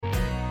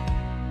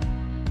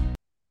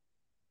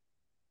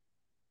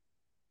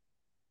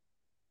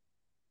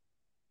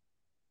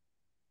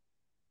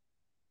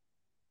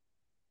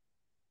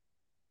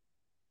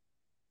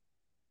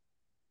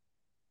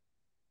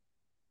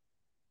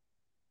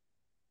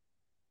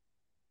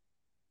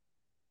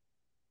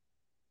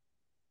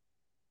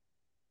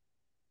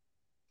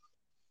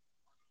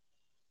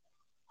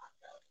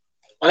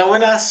Hola,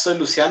 buenas, soy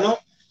Luciano.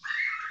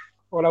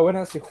 Hola,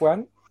 buenas, soy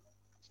Juan.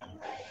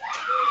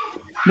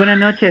 Buenas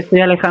noches,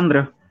 soy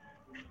Alejandro.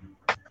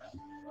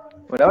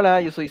 Hola,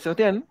 yo soy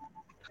Sebastian.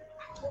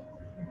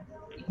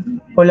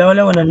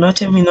 Hola, buenas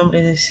noches, mi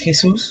nombre es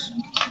Jesús.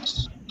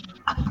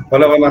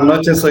 Hola, buenas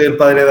noches, soy el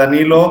padre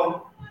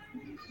Danilo.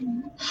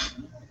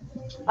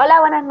 Hola,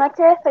 buenas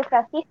noches, soy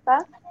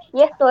Francisca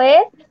y esto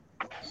es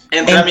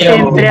Entre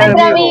amigos.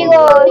 Entre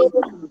amigos.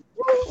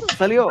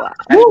 Salió.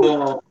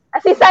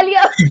 Así salió.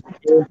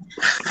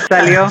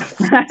 Salió.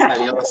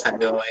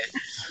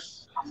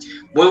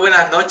 Muy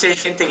buenas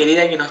noches, gente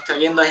querida que nos está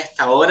viendo a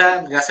esta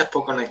hora. Gracias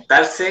por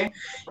conectarse.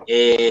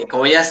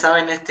 Como ya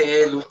saben, este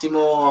es el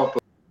último.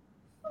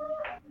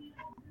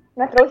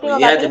 Nuestro último Hoy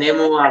día capítulo.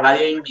 tenemos a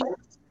varios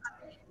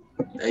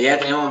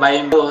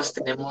invitados.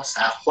 Tenemos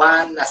a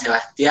Juan, a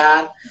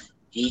Sebastián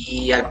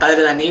y al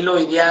padre Danilo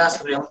hoy día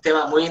sobre un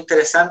tema muy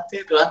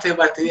interesante. Pero antes de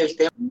partir del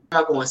tema,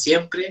 como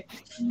siempre,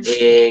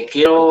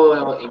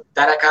 quiero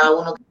invitar a cada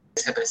uno que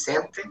se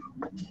presente.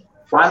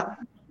 Juan.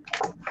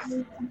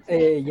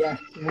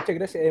 Muchas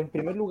gracias. En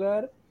primer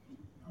lugar,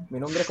 mi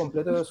nombre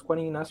completo es Juan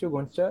Ignacio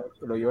Concha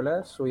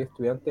Loyola, soy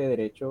estudiante de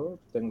Derecho,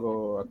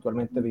 tengo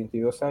actualmente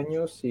 22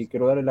 años y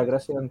quiero darle las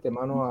gracias de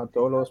antemano a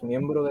todos los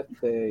miembros de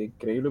este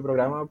increíble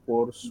programa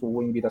por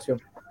su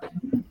invitación.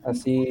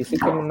 Así, sin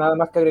que nada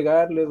más que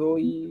agregar, le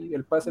doy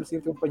el pase al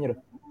siguiente compañero.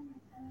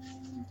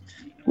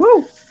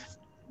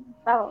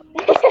 Vamos.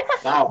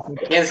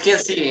 ¿Quién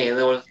sigue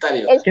de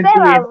voluntario? El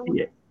Seba.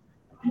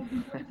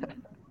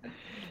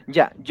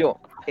 Ya, yo.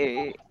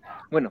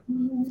 Bueno,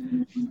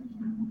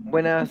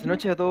 buenas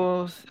noches a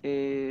todos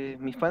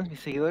mis fans, mis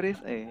seguidores.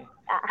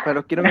 Para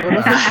los que no me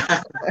conocen,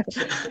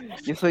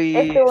 yo soy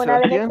Estuvo una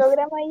vez en el Sebastián.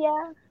 programa ya.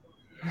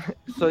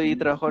 Soy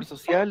trabajador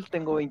social,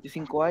 tengo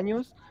 25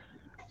 años.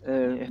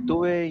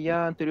 Estuve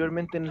ya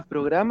anteriormente en el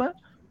programa,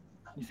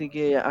 así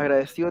que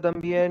agradecido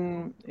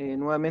también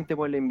nuevamente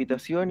por la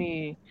invitación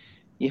y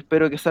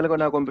espero que salga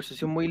una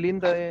conversación muy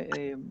linda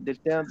del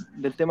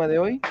tema de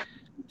hoy.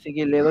 Así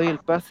que le doy el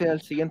pase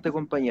al siguiente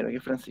compañero, que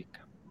es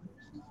Francisca.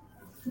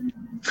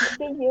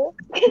 Sí, yo.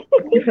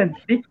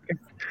 Francisca.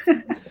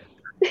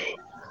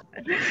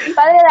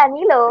 Padre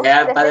Danilo.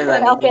 Ya, padre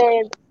Danilo.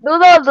 Aunque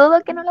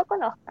dudo que no lo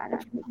conozcan.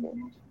 Así que...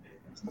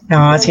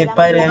 No, si el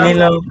padre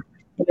Danilo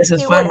de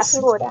sus fans.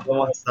 Figura.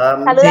 ¿Cómo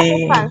están? Saluda a Sí.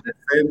 sus fans. Me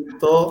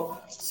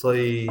presento,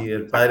 soy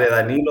el padre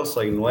Danilo,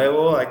 soy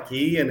nuevo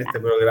aquí en este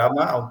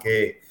programa,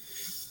 aunque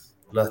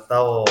lo he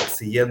estado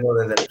siguiendo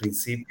desde el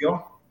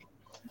principio.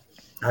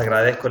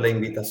 Agradezco la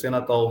invitación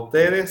a todos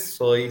ustedes.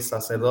 Soy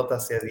sacerdote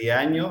hace 10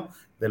 años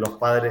de los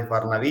padres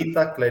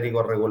barnabitas,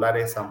 clérigos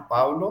regulares de San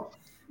Pablo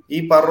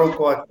y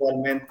párroco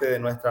actualmente de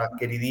nuestra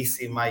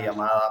queridísima y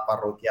amada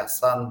parroquia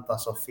Santa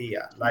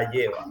Sofía, La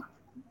Lleva.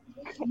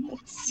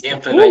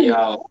 Siempre lo ha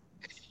llevado.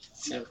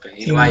 Siempre.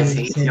 Y lo va a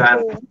seguir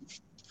llevando.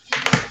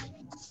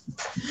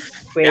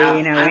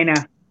 Buena.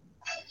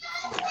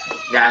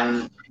 Ya,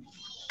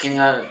 ¿quién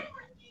iba?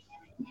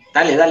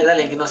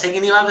 Dale, que no sé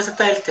quién iba a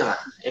presentar el tema.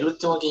 El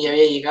último que ya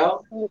había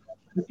llegado.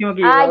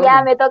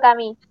 Ya me toca a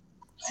mí.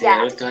 Sí, ya.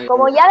 el último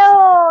Como ya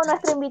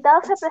nuestros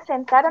invitados se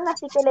presentaron,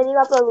 así que le digo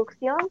a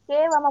producción que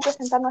vamos a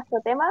presentar nuestro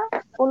tema.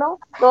 1,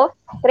 2,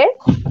 3.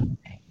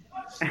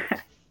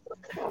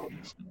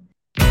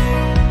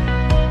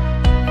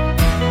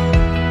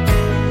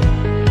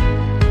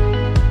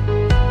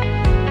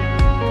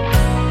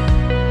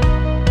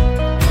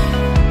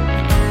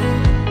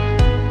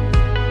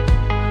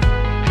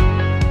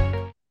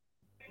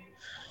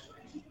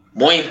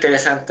 Muy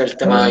interesante el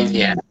tema de hoy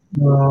día.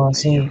 No,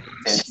 sí.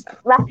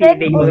 Va a ser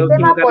un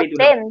tema capítulo.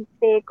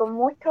 potente, con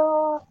muchas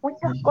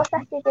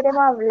cosas que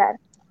queremos hablar.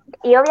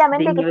 Y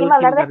obviamente quisimos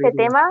hablar de este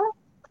tema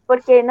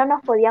porque no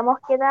nos podíamos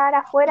quedar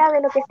afuera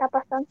de lo que está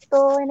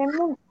pasando en el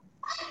mundo.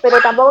 Pero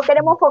tampoco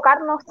queremos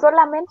enfocarnos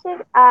solamente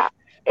a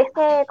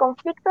este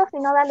conflicto,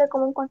 sino darle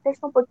como un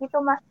contexto un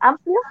poquito más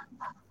amplio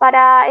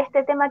para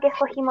este tema que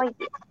escogimos hoy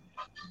día.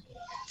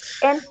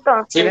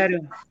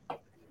 Entonces,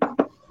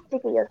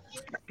 chiquillos.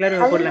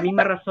 Claro, por la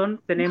misma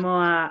razón tenemos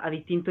a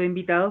distintos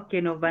invitados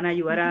que nos van a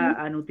ayudar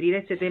a nutrir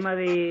este tema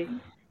de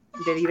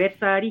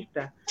diversas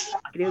aristas.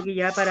 Creo que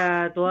ya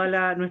para todos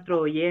nuestros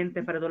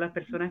oyentes, para todas las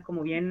personas,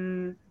 como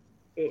bien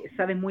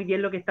saben muy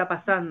bien lo que está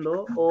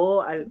pasando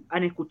o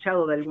han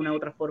escuchado de alguna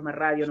otra forma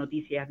radio,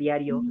 noticias,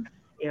 diarios,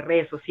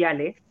 redes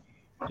sociales,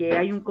 que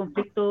hay un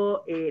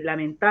conflicto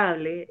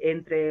lamentable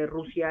entre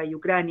Rusia y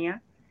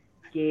Ucrania,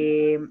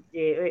 que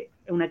es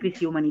una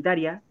crisis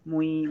humanitaria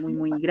muy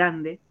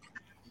grande.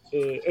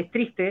 Es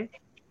triste,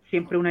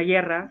 siempre una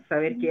guerra,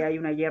 saber que hay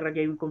una guerra, que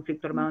hay un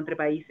conflicto armado entre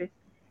países.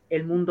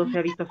 El mundo se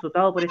ha visto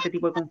azotado por este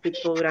tipo de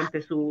conflicto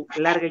durante su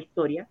larga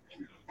historia.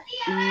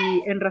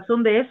 Y en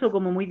razón de eso,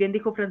 como muy bien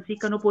dijo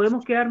Francisca, no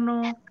podemos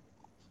quedarnos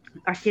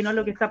ajenos a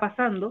lo que está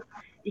pasando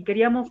y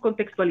queríamos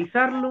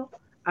contextualizarlo,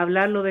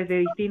 hablarlo desde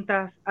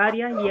distintas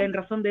áreas y en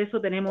razón de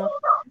eso tenemos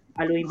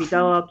a los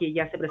invitados que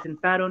ya se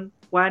presentaron: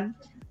 Juan,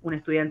 un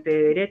estudiante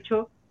de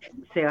Derecho;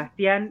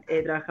 Sebastián,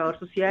 trabajador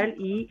social;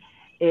 y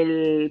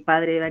el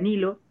padre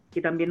Danilo,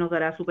 que también nos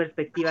dará su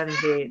perspectiva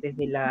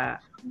desde la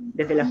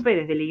fe,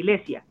 desde la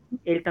iglesia.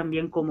 Él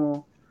también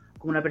como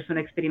una persona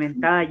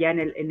experimentada ya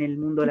en el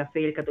mundo de la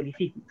fe y el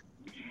catolicismo.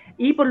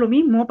 Y por lo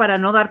mismo, para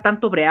no dar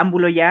tanto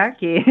preámbulo ya,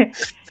 que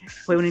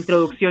fue una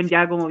introducción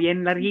ya como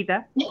bien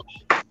larguita,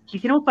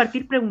 quisiéramos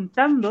partir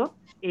preguntando,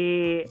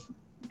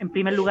 en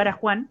primer lugar a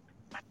Juan,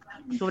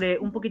 sobre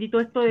un poquitito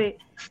esto de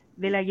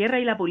la guerra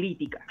y la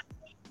política.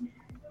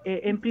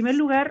 En primer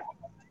lugar,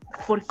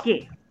 ¿por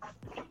qué?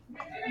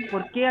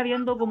 ¿Por qué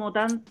habiendo como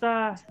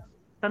tantas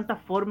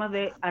formas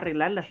de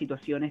arreglar las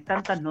situaciones,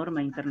 tantas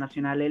normas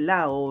internacionales,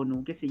 la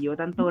ONU, qué sé yo,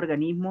 tantos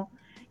organismos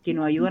que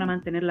nos ayudan a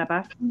mantener la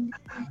paz,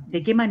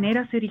 de qué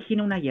manera se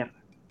origina una guerra?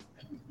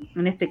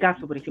 En este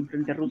caso, por ejemplo,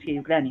 entre Rusia y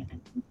Ucrania.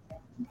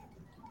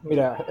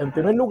 Mira, en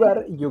primer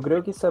lugar, yo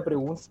creo que esa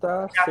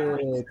pregunta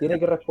se tiene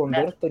que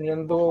responder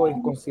teniendo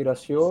en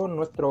consideración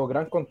nuestro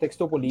gran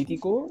contexto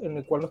político en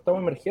el cual nos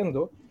estamos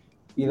emergiendo,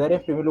 y dar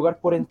en primer lugar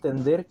por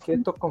entender que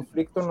estos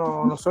conflictos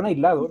no son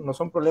aislados, no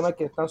son problemas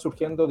que están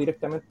surgiendo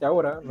directamente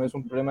ahora, no es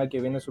un problema que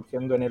viene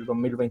surgiendo en el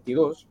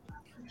 2022,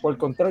 por el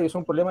contrario, es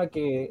un problema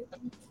que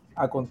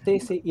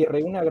acontece y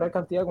reúne a gran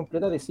cantidad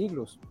completa de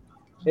siglos.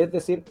 Es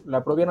decir,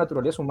 la propia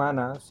naturaleza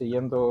humana,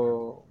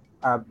 siguiendo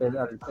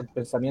el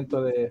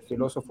pensamiento de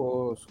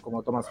filósofos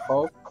como Thomas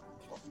Hobbes,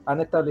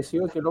 han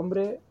establecido que el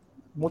hombre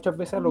muchas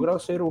veces ha logrado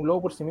ser un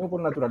lobo por sí mismo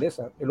por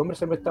naturaleza. El hombre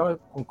siempre estaba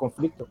con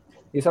conflicto.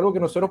 Y es algo que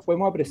nosotros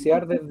podemos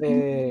apreciar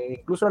desde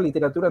incluso la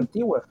literatura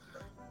antigua,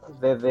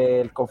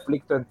 desde el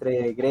conflicto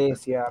entre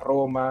Grecia,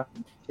 Roma,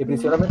 y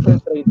principalmente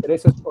entre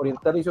intereses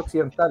orientales y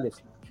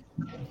occidentales.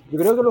 Yo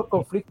creo que los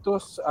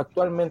conflictos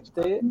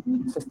actualmente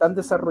se están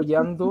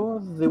desarrollando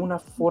de una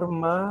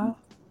forma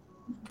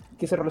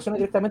que se relaciona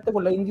directamente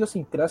con la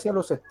idiosincrasia de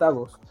los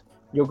estados.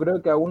 Yo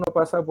creo que aún no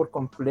pasa por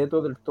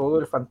completo del todo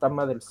el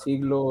fantasma del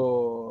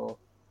siglo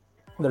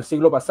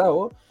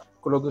pasado,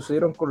 con lo que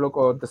sucedieron con los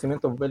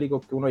acontecimientos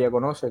bélicos que uno ya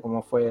conoce,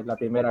 como fue la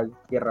Primera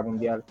Guerra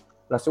Mundial,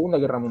 la Segunda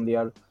Guerra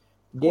Mundial,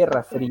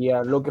 Guerra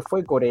Fría, lo que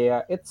fue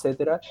Corea,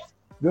 etc.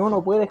 Uno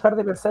no puede dejar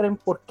de pensar en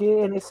por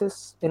qué en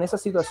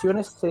esas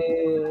situaciones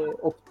se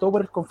optó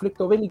por el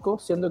conflicto bélico,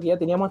 siendo que ya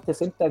teníamos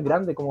antecedentes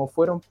grandes, como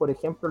fueron, por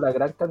ejemplo, la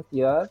gran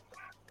cantidad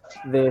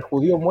de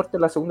judíos muertos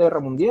en la Segunda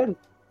Guerra Mundial,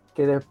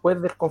 que después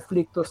del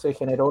conflicto se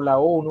generó la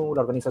ONU,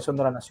 la Organización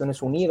de las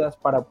Naciones Unidas,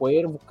 para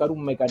poder buscar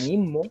un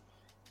mecanismo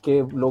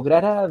que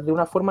lograra de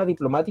una forma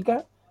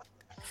diplomática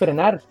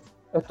frenar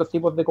estos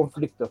tipos de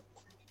conflictos.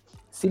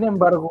 Sin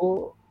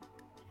embargo,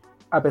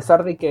 a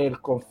pesar de que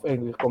el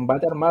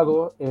combate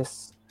armado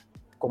es,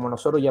 como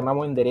nosotros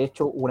llamamos en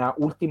derecho, una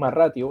última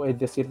ratio, es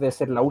decir, de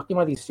ser la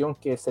última decisión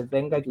que se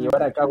tenga que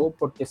llevar a cabo,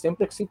 porque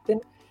siempre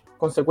existen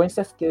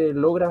consecuencias que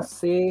logran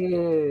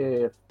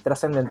ser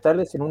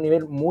trascendentales en un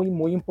nivel muy,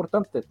 muy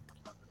importante.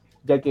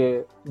 Ya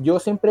que yo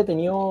siempre he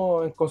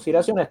tenido en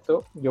consideración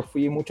esto, yo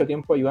fui mucho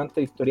tiempo ayudante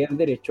de historia del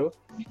derecho,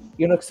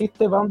 y no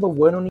existe bando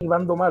bueno ni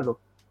bando malo.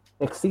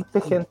 Existe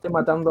gente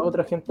matando a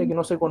otra gente que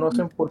no se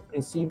conocen por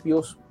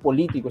principios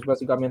políticos,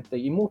 básicamente,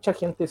 y mucha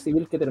gente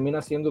civil que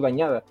termina siendo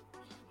dañada,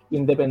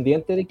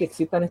 independiente de que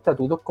existan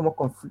estatutos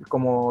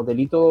como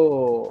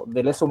delito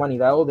de lesa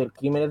humanidad o de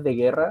crímenes de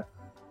guerra.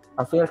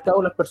 Al fin y al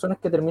cabo, las personas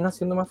que terminan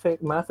siendo más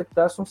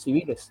afectadas son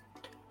civiles.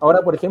 Ahora,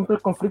 por ejemplo,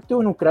 el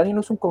conflicto en Ucrania no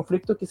es un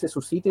conflicto que se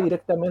suscite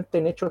directamente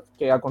en hechos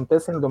que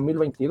acontecen en el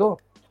 2022.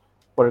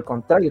 Por el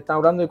contrario, estamos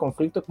hablando de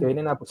conflictos que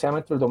vienen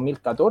aproximadamente del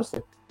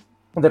 2014,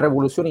 de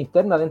revolución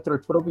interna dentro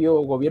del propio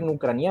gobierno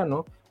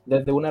ucraniano,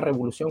 desde una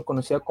revolución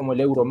conocida como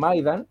el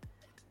Euromaidan,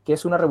 que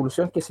es una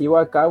revolución que se llevó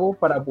a cabo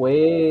para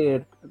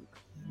poder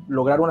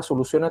lograr una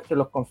solución entre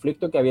los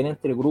conflictos que habían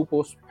entre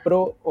grupos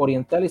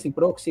pro-orientales y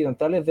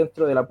pro-occidentales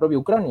dentro de la propia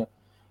Ucrania,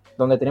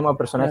 donde tenemos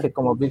personajes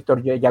como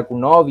Víctor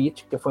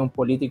Yakunovich, que fue un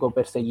político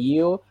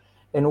perseguido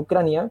en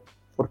Ucrania,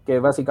 porque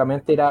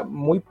básicamente era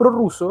muy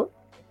prorruso,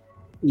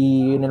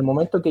 y en el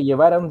momento que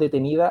llevaron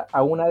detenida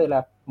a una de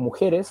las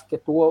mujeres que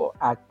estuvo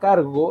a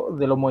cargo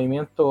de los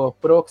movimientos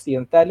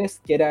pro-occidentales,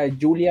 que era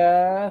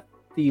Yulia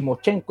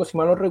Timoshenko, si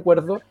mal no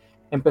recuerdo,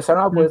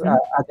 empezaron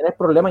a tener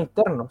problemas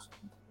internos.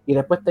 Y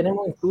después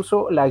tenemos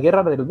incluso la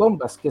guerra del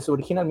Donbass, que se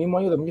origina el mismo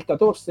año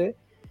 2014,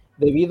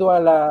 debido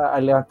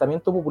al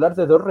levantamiento popular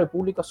de dos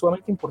repúblicas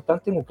sumamente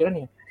importantes en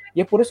Ucrania.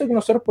 Y es por eso que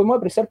nosotros podemos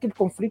apreciar que el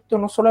conflicto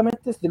no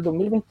solamente es del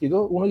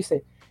 2022, uno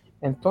dice,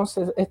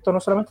 entonces esto no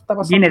solamente está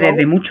pasando... Viene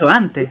desde mucho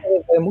antes.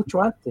 Viene desde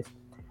mucho antes.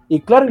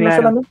 Y claro, no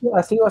solamente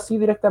ha sido así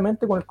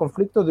directamente con el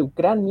conflicto de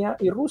Ucrania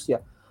y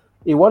Rusia.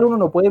 Igual uno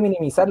no puede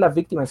minimizar las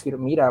víctimas, decir,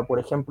 mira, por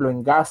ejemplo,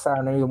 en Gaza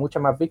han habido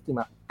muchas más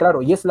víctimas.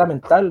 Claro, y es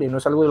lamentable, no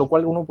es algo de lo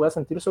cual uno pueda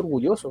sentirse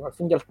orgulloso. Al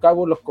fin y al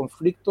cabo, los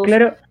conflictos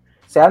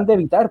se han de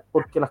evitar,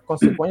 porque las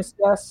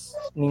consecuencias,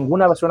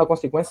 ninguna va a ser una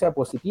consecuencia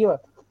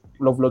positiva.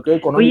 Los bloqueos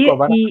económicos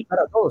van a afectar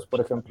a todos,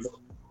 por ejemplo.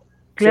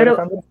 Claro,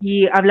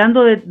 y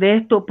hablando de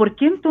esto, ¿por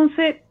qué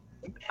entonces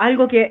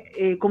algo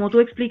que, como tú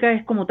explicas,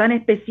 es como tan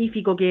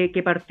específico,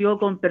 que partió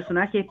con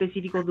personajes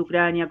específicos de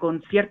Ucrania,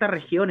 con ciertas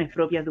regiones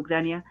propias de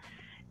Ucrania,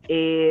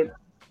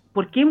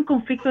 ¿por qué un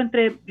conflicto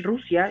entre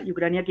Rusia y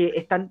Ucrania, que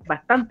están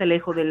bastante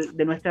lejos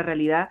de nuestra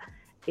realidad,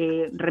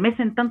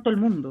 remecen tanto al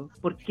mundo?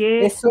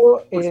 Porque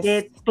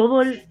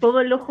todo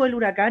el ojo del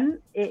huracán,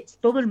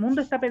 todo el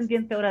mundo está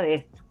pendiente ahora de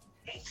esto.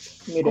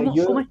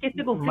 Mira, ¿Cómo es que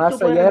este conflicto más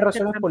puede allá de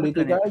remecer razones tanto al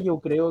políticas, planeta? yo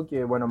creo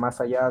que, bueno,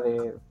 más allá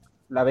de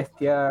la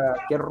bestia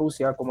que es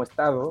Rusia como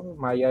Estado,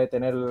 más allá de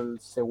tener el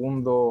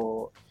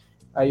segundo,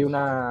 hay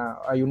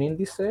un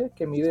índice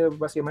que mide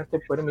básicamente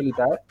el poder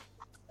militar,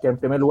 que en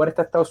primer lugar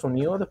está Estados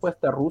Unidos, después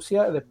está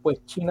Rusia,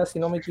 después China, si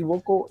no me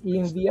equivoco,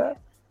 India,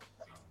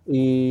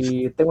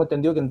 y tengo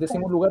entendido que en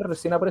 10º lugar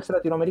recién aparece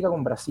Latinoamérica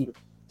con Brasil.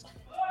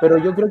 Pero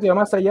yo creo que va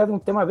más allá de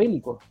un tema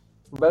bélico,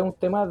 va de un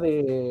tema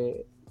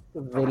de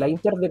la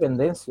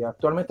interdependencia.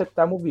 Actualmente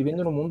estamos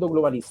viviendo en un mundo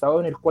globalizado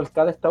en el cual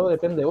cada estado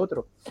depende de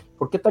otro.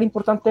 ¿Por qué es tan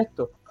importante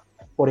esto?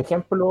 Por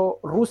ejemplo,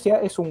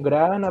 Rusia es un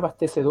gran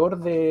abastecedor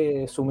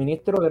de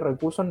suministro de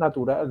recursos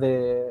naturales,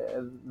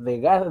 de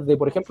gas,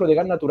 por ejemplo, de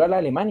gas natural a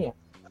Alemania.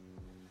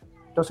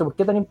 Entonces, ¿por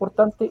qué tan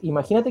importante?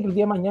 Imagínate que el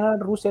día de mañana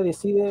Rusia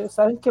decide,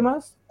 ¿saben qué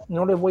más?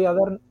 No les voy a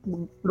dar,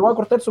 lo voy a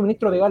cortar el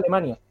suministro de gas a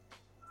Alemania.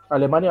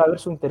 Alemania va a ver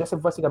sus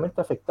intereses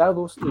básicamente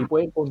afectados y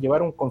puede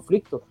conllevar un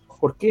conflicto.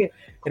 ¿Por qué?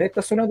 En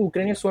esta zona de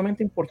Ucrania es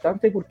sumamente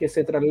importante porque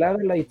se traslada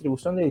la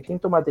distribución de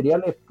distintos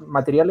materiales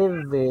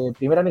de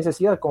primera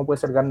necesidad, como puede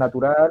ser gas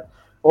natural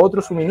o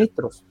otros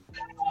suministros.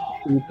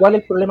 ¿Y cuál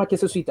es el problema que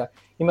se suscita?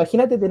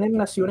 Imagínate tener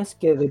naciones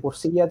que de por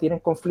sí ya tienen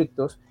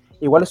conflictos.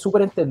 Igual es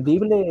súper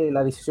entendible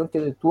la decisión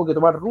que tuvo que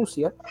tomar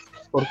Rusia,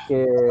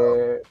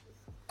 porque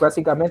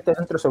básicamente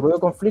dentro de ese ruido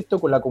de conflicto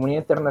con la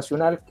comunidad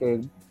internacional que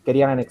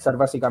querían anexar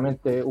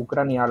básicamente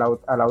Ucrania a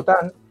la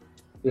OTAN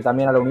y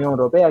también a la Unión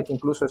Europea, que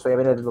incluso eso ya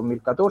viene desde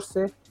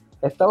 2014.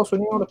 Estados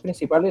Unidos, los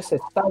principales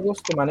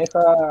estados que maneja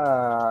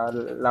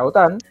la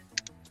OTAN.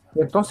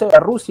 Entonces a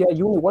Rusia,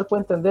 yo igual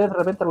puedo entender de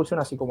repente la alusión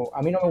así como,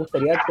 a mí no me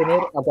gustaría tener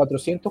a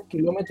 400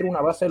 kilómetros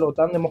una base de la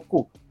OTAN de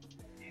Moscú.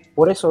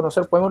 Por eso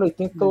nosotros podemos ver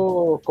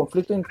distintos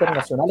conflictos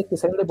internacionales que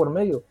se ven de por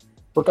medio.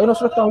 Porque ahí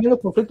nosotros estamos viendo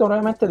un conflicto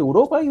nuevamente de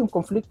Europa y un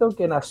conflicto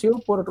que nació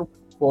por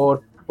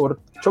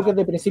choques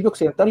de principio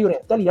occidental y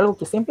oriental, y algo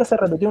que siempre se ha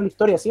repetido en la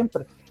historia,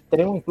 siempre.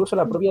 Tenemos incluso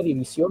la propia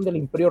división del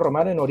Imperio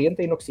Romano en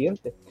Oriente y en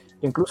Occidente.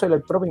 Incluso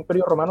el propio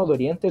Imperio Romano de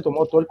Oriente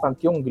tomó todo el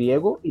panteón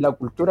griego y la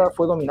cultura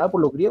fue dominada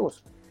por los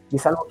griegos. Y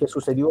es algo que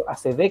sucedió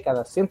hace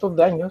décadas, cientos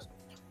de años,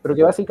 pero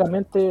que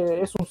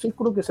básicamente es un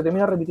círculo que se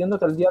termina repitiendo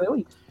hasta el día de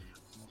hoy.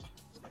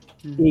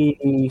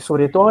 Y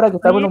sobre todo ahora que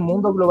estamos en un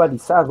mundo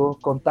globalizado,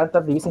 con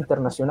tantas divisas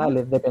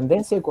internacionales,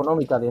 dependencia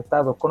económica de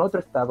estados con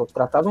otros estados,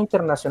 tratados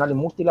internacionales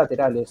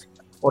multilaterales,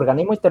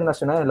 organismos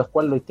internacionales en los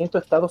cuales los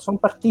distintos estados son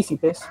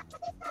partícipes,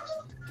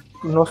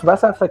 nos va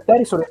a afectar,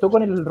 y sobre todo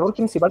con el rol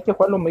principal que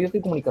juegan los medios de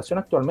comunicación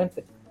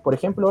actualmente. Por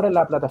ejemplo, ahora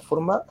la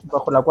plataforma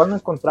bajo la cual nos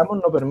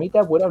encontramos nos permite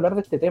poder hablar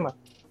de este tema.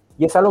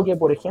 Y es algo que,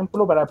 por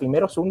ejemplo, para la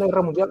Primera o Segunda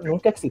Guerra Mundial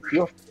nunca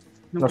existió.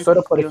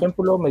 Nosotros, por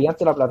ejemplo,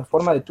 mediante la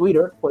plataforma de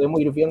Twitter, podemos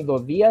ir viendo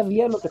día a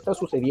día lo que está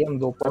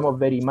sucediendo, podemos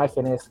ver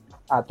imágenes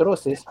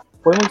atroces,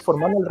 podemos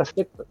informarnos al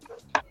respecto.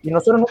 Y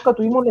nosotros nunca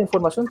tuvimos la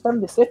información tan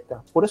de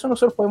cerca. Por eso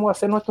nosotros podemos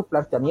hacer nuestros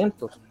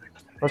planteamientos.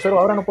 Nosotros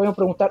ahora nos podemos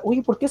preguntar,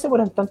 oye, ¿por qué se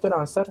mueren tanto en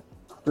avanzar?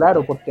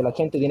 Claro, porque la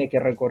gente tiene que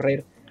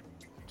recorrer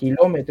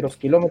kilómetros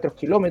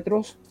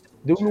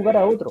de un lugar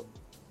a otro.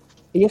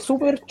 Y es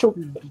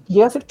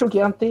llega a ser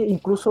choqueante,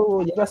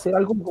 incluso llega a ser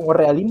algo como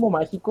realismo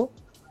mágico,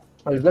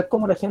 al ver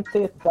cómo la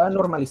gente está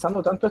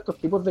normalizando tanto estos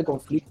tipos de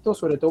conflictos,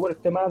 sobre todo por el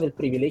tema del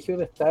privilegio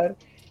de estar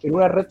en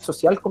una red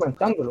social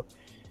comentándolo.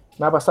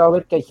 Me ha pasado a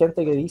ver que hay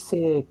gente que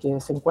dice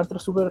que se encuentra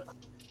súper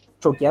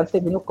choqueante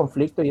en los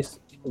conflictos, y es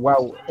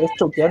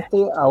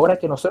choqueante ahora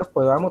que nosotros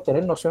podamos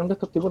tener noción de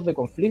estos tipos de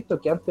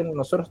conflictos, que antes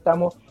nosotros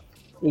estamos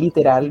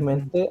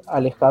literalmente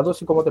alejados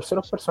y como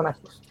terceros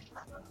personajes.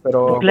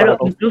 Pero claro,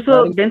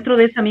 incluso dentro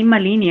de esa misma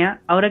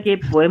línea, ahora que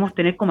podemos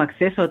tener como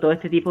acceso a todo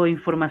este tipo de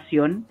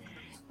información,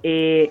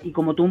 y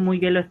como tú muy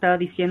bien lo estabas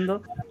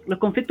diciendo, los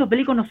conflictos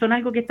bélicos no son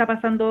algo que está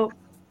pasando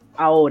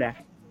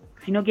ahora,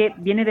 sino que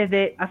viene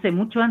desde hace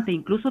mucho antes,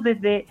 incluso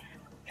desde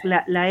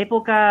la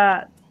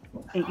época,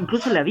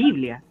 incluso en la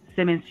Biblia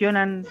se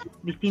mencionan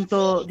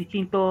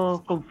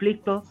distintos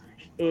conflictos,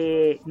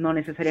 no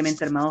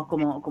necesariamente armados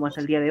como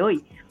hasta el día de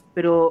hoy,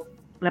 pero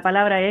la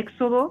palabra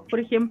éxodo, por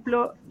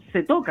ejemplo,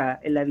 se toca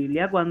en la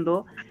Biblia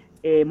cuando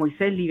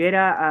Moisés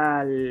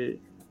libera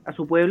a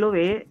su pueblo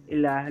de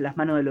las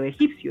manos de los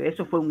egipcios.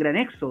 Eso fue un gran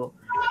éxodo,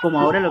 como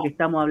ahora lo que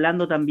estamos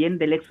hablando también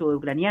del éxodo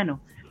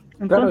ucraniano.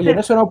 Entonces, claro, y en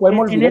eso no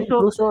podemos olvidar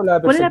incluso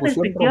la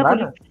persecución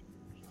romana.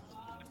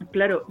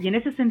 Claro, y en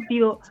ese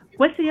sentido,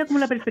 ¿cuál sería como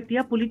la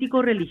perspectiva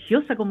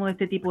político-religiosa como de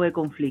este tipo de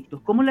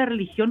conflictos? ¿Cómo la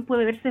religión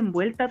puede verse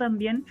envuelta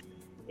también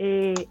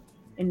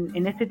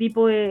en este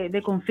tipo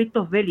de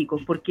conflictos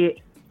bélicos?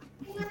 Porque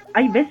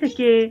hay veces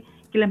que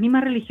las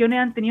mismas religiones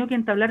han tenido que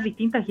entablar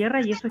distintas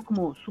guerras y eso es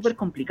como súper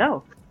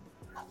complicado.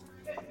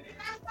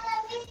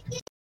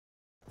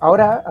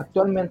 Ahora,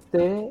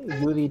 actualmente,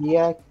 yo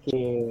diría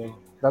que,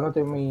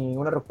 dándote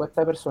una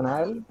respuesta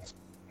personal,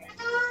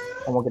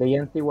 como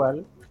creyente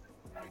igual,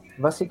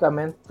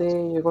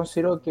 básicamente yo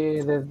considero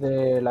que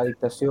desde la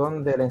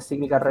dictación de la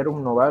encíclica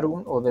Rerum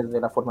Novarum o desde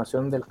la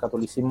formación del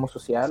catolicismo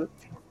social,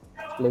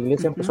 la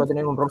Iglesia empezó a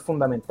tener un rol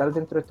fundamental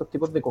dentro de estos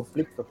tipos de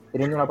conflictos,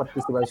 teniendo una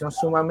participación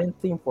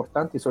sumamente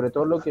importante, y sobre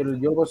todo lo que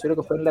yo considero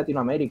que fue en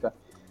Latinoamérica.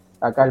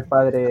 Acá el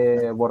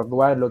padre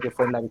Borduá, lo que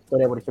fue en la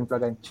Victoria, por ejemplo,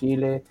 acá en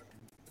Chile,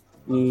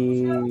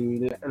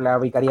 y la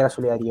Vicaría de la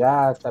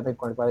Solidaridad, también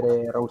con el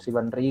padre Raúl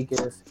Silva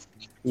Enríquez,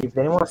 y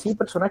tenemos así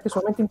personajes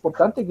sumamente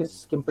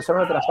importantes que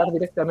empezaron a trabajar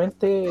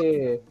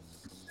directamente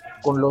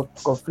con los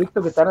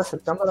conflictos que están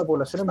acercando a la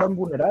población más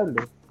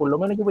vulnerable. Por lo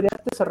menos yo podría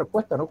darte esa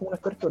respuesta, no como un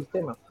experto del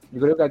tema.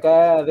 Yo creo que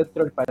acá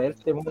dentro del panel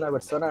tenemos una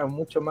persona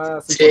mucho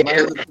más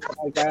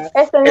informada.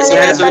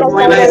 Eso no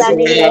muy bien,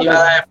 que iba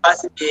a dar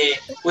espacio, que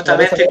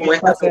justamente como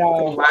esta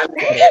igual,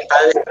 el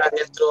padre está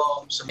dentro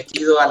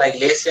sometido a la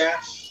iglesia.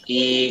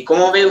 ¿Y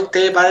cómo ve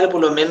usted, padre, por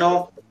lo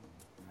menos,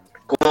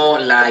 cómo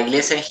la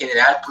iglesia en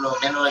general, por lo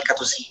menos el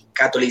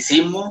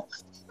catolicismo,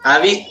 ha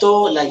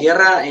visto la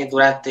guerra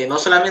durante, no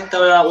solamente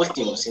ahora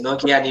último, sino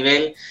que a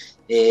nivel,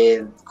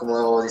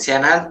 como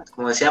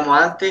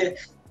decíamos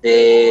antes,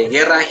 de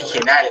guerras en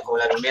general, como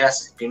la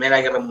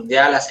primera guerra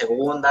mundial, la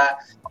segunda,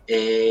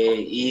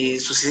 y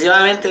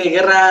sucesivamente de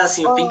guerras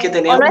sin fin que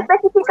tenemos? O no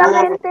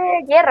específicamente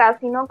guerra,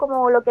 sino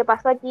como lo que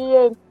pasó aquí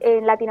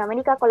en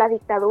Latinoamérica con las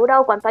dictaduras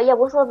o cuando hay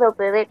abusos de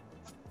poder,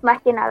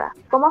 más que nada.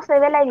 ¿Cómo se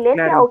ve la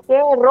iglesia Claro. o qué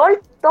rol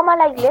toma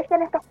la iglesia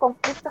en estos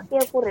conflictos que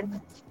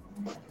ocurren?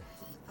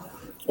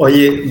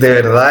 Oye, de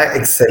verdad,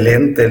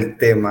 excelente el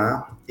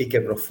tema y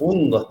qué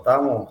profundo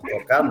estamos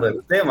tocando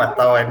el tema,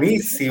 está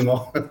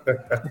buenísimo.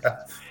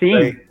 Sí,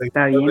 Estoy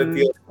está bien.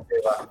 metido en el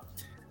tema.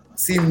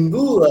 Sin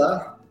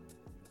duda,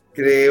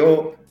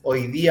 creo,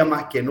 hoy día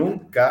más que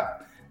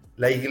nunca,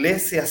 la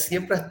iglesia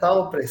siempre ha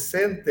estado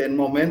presente en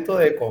momentos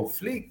de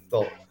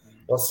conflicto.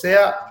 O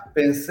sea,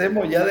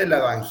 pensemos ya del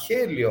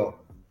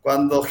Evangelio,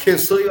 cuando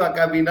Jesús iba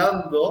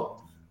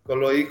caminando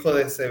con los hijos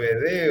de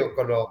Zebedeo,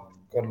 con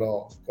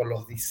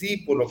los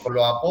discípulos, con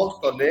los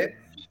apóstoles,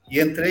 y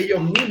entre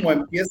ellos mismos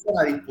empiezan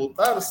a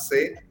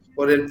disputarse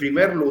por el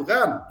primer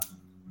lugar.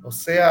 O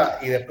sea,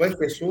 y después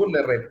Jesús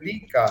le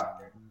replica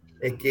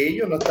que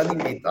ellos no están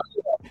invitados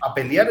a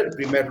pelear el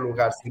primer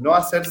lugar, sino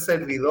a ser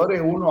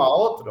servidores uno a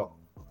otro.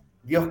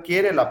 Dios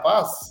quiere la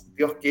paz,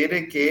 Dios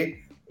quiere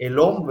que el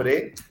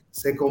hombre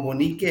se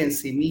comunique en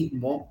sí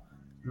mismo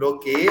lo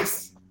que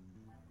es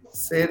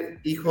ser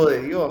hijo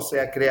de Dios,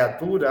 sea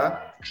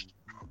criatura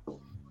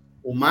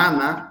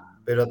humana,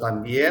 pero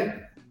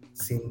también,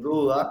 sin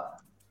duda,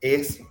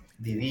 es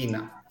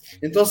divina.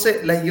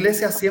 Entonces, la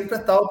iglesia siempre ha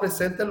estado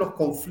presente en los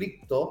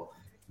conflictos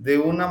de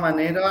una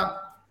manera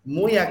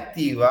muy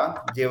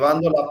activa,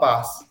 llevando la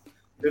paz,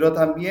 pero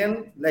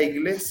también la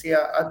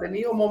iglesia ha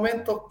tenido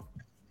momentos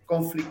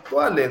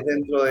conflictuales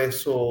dentro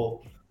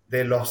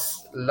de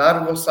los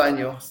largos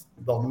años,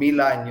 2000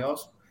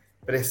 años,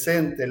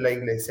 presente en la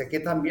iglesia, que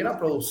también ha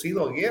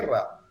producido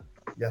guerra,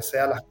 ya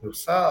sea las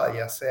cruzadas,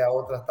 ya sea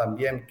otras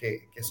también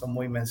que son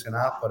muy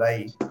mencionadas por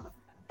ahí.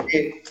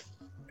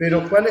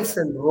 Pero ¿cuál es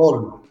el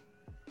rol?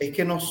 Es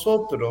que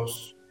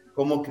nosotros,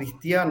 como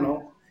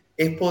cristianos,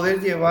 es poder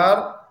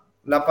llevar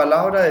la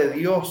palabra de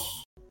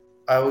Dios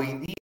a hoy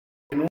día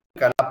que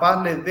nunca. La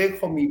paz les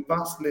dejo, mi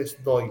paz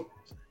les doy.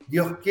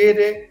 Dios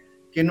quiere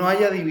que no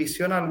haya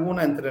división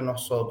alguna entre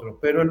nosotros,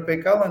 pero el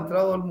pecado ha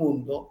entrado al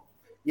mundo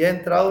y ha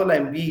entrado la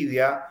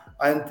envidia,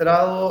 ha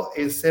entrado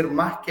el ser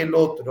más que el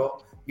otro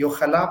y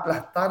ojalá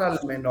aplastar al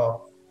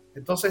menor.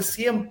 Entonces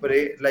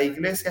siempre la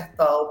iglesia ha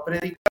estado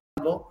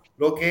predicando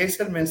lo que es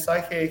el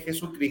mensaje de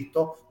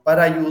Jesucristo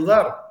para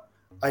ayudar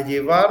a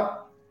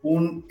llevar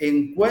un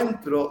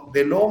encuentro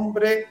del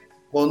hombre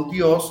con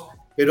Dios,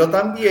 pero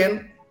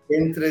también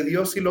entre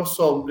Dios y los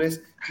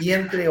hombres y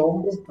entre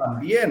hombres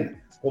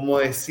también. Como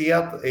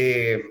decía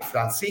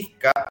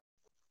Francisca,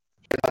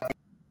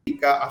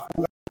 ha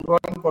jugado un rol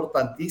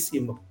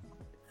importantísimo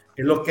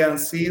en lo que han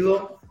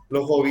sido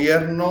los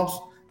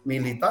gobiernos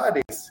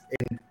militares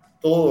en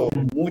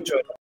muchos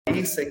de los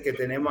países que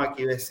tenemos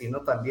aquí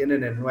vecinos, también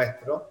en el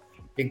nuestro,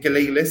 en que la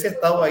iglesia ha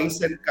estado ahí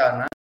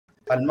cercana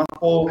al más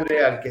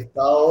pobre, al que ha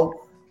estado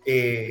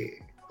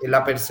en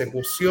la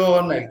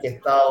persecución, al que ha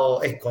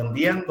estado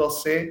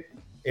escondiéndose.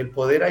 El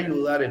poder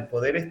ayudar, el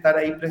poder estar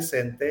ahí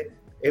presente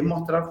es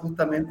mostrar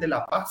justamente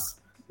la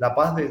paz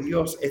de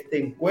Dios, este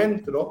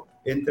encuentro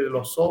entre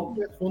los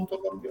hombres junto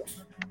con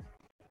Dios.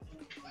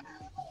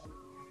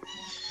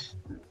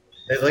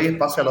 Le doy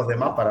espacio a los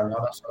demás para no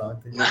hablar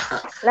solamente yo.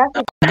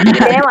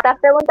 Tenemos otras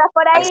preguntas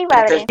por ahí,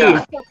 padre.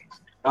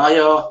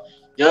 No,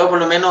 yo por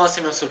lo menos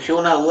se me surgió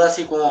una duda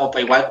así como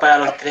igual para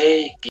los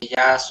tres, que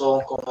ya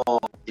son como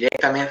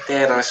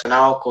directamente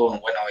relacionados con,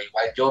 bueno,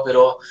 igual yo,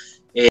 pero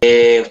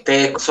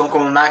ustedes son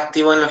como más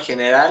activos en lo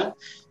general.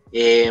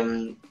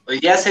 Hoy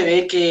día se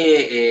ve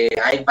que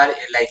hay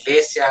la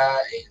iglesia,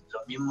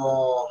 los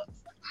mismos,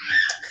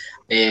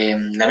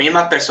 las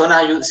mismas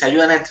personas se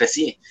ayudan entre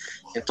sí.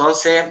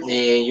 Entonces,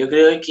 yo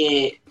creo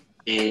que,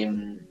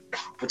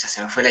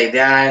 se me fue la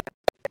idea,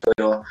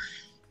 pero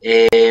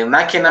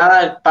más que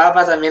nada el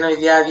Papa también hoy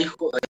día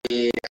dijo,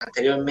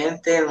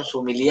 anteriormente en su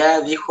homilía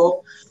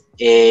dijo,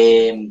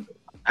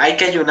 hay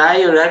que ayunar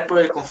y orar por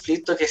el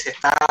conflicto que se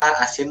está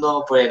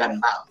haciendo por el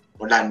armado,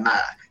 la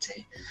Armada,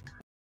 ¿cachai?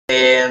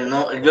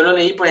 No, yo lo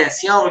leí por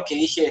encima porque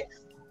dije,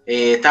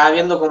 estaba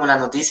viendo como la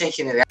noticia en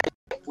general,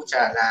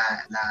 pucha,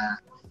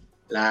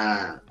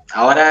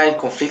 ahora el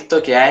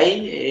conflicto que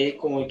hay es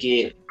como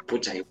que,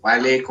 pucha,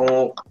 igual es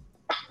como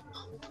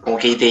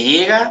que te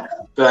llega,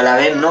 pero a la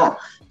vez no,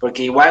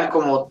 porque igual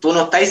como tú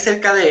no estás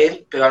cerca de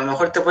él, pero a lo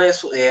mejor te puede,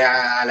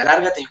 a la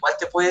larga igual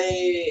te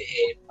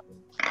puede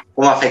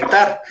como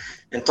afectar.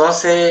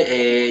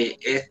 Entonces,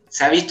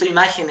 se ha visto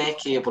imágenes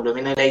que por lo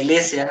menos en la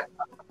iglesia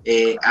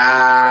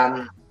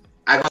ha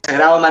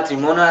consagrado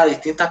matrimonio a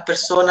distintas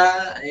personas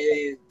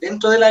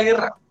dentro de la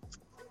guerra.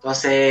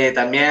 Entonces,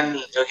 también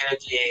yo creo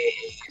que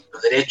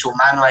los derechos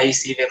humanos ahí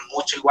sirven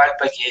mucho igual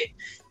para que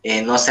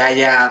no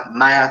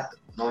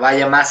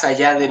vaya más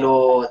allá de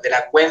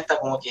la cuenta,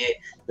 como que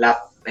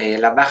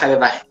las bajas de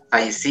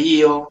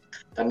fallecidos,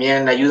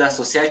 también la ayuda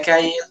social que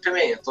hay entre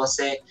medio.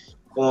 Entonces,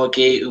 como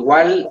que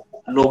igual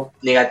lo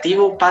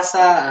negativo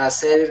pasa a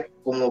ser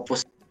como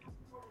positivo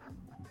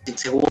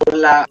según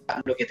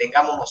lo que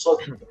tengamos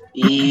nosotros.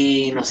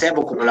 Y no sé,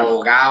 pues como el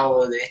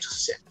abogado de derechos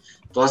sociales.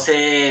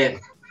 Entonces,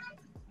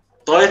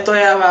 todo esto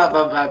es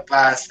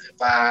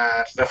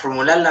para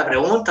reformular la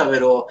pregunta,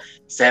 pero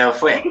se me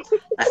fue.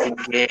 Así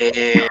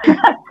que...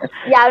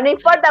 Ya, no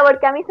importa,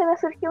 porque a mí se me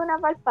surgió una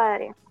para el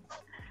padre.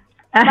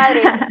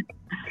 Padre,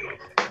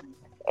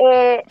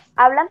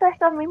 hablando de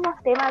estos mismos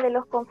temas de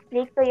los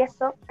conflictos y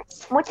esto,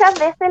 muchas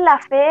veces la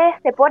fe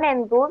se pone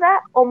en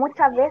duda o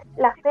muchas veces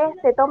la fe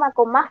se toma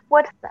con más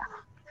fuerza.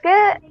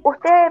 ¿Qué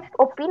usted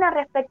opina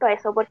respecto a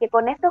eso? Porque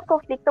con estos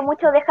conflictos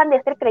muchos dejan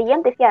de ser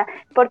creyentes. Ya,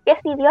 ¿por qué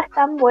si Dios es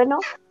tan bueno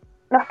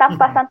nos están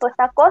pasando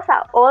estas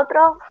cosas?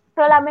 Otros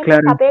solamente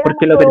se apegan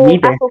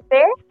a su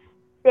fe.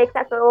 Sí,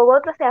 exacto, o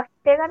otros se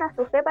apegan a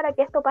su fe para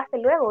que esto pase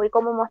luego. Y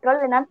como mostró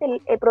delante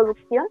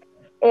producción,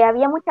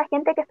 había mucha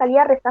gente que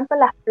salía rezando en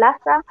las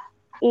plazas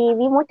y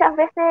vi muchas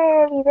veces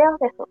videos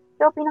de eso.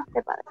 ¿Qué opina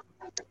usted, padre?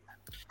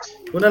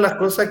 Una de las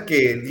cosas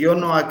que Dios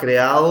nos ha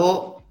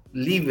creado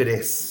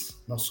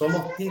libres, no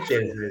somos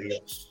títeres de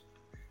Dios.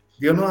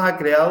 Dios nos ha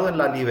creado en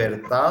la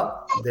libertad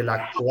del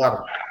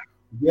actuar.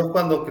 Dios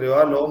cuando creó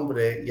al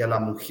hombre y a la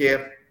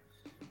mujer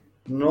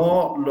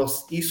no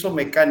los hizo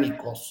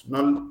mecánicos,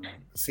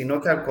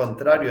 sino que al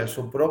contrario, en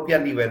su propia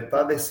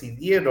libertad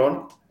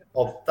decidieron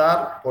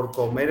optar por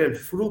comer el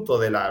fruto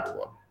del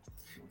árbol.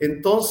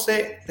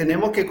 Entonces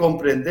tenemos que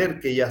comprender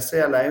que ya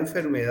sea la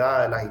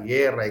enfermedad, la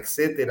guerra,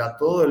 etcétera,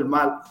 todo el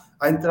mal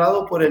ha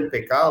entrado por el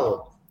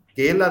pecado,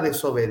 que es la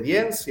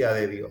desobediencia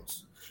de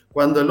Dios.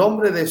 Cuando el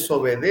hombre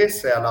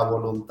desobedece a la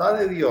voluntad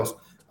de Dios,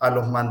 a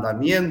los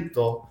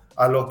mandamientos,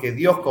 a lo que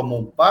Dios como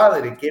un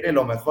padre quiere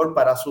lo mejor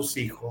para sus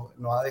hijos,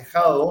 nos ha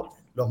dejado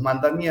los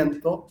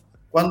mandamientos.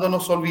 Cuando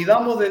nos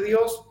olvidamos de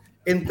Dios,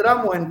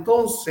 entramos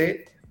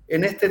entonces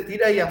en este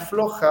tira y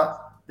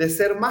afloja de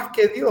ser más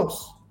que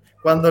Dios.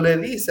 Cuando le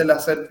dice la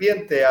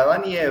serpiente a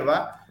Adán y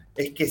Eva,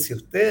 es que si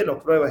ustedes lo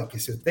prueban, es que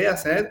si ustedes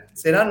hacen,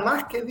 serán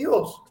más que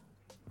Dios.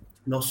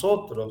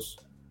 Nosotros,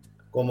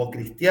 como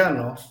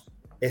cristianos,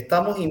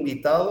 estamos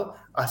invitados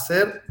a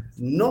ser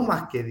no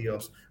más que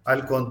Dios.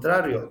 Al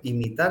contrario,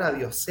 imitar a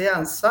Dios.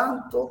 Sean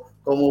santos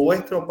como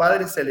vuestro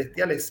Padre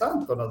Celestial es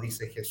santo, nos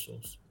dice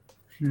Jesús.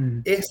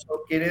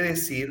 Eso quiere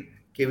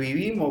decir que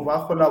vivimos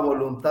bajo la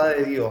voluntad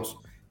de Dios,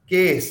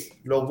 que es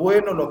lo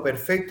bueno, lo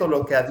perfecto,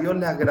 lo que a Dios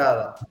le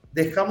agrada.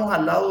 Dejamos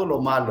al lado lo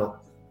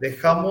malo,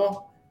 dejamos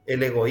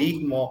el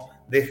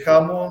egoísmo,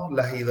 dejamos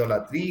la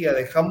idolatría,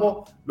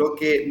 dejamos lo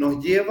que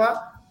nos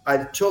lleva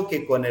al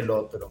choque con el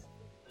otro,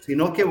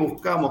 sino que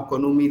buscamos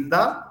con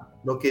humildad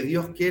lo que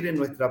Dios quiere en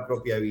nuestra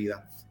propia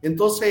vida.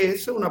 Entonces,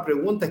 esa es una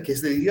pregunta, es que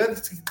si Dios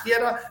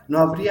existiera, no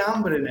habría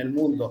hambre en el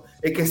mundo.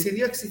 Es que si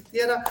Dios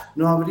existiera,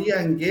 no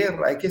habría en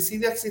guerra. Es que si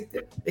Dios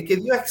existe, es que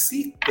Dios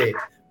existe,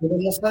 pero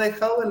nos ha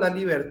dejado en la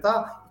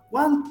libertad.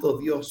 ¿Cuánto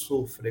Dios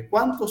sufre?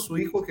 ¿Cuánto su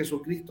Hijo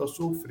Jesucristo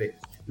sufre?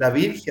 La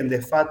Virgen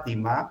de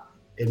Fátima,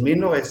 en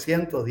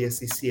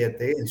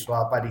 1917, en sus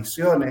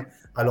apariciones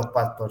a los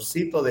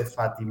pastorcitos de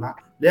Fátima,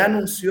 le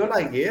anunció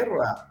la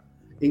guerra,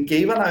 en que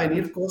iban a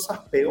venir cosas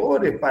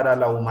peores para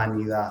la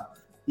humanidad.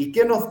 ¿Y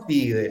qué nos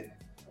pide?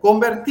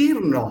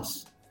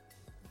 Convertirnos,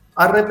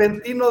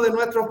 arrepentirnos de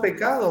nuestros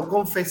pecados,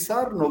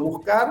 confesarnos,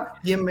 buscar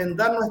y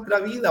enmendar nuestra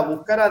vida,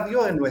 buscar a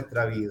Dios en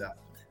nuestra vida.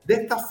 De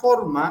esta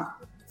forma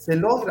se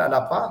logra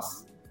la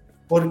paz,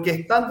 porque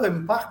estando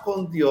en paz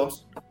con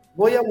Dios,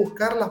 voy a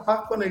buscar la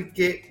paz con el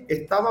que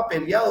estaba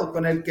peleado,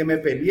 con el que me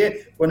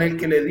peleé, con el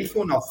que le dije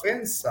una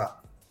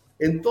ofensa.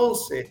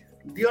 Entonces,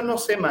 Dios no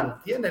se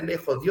mantiene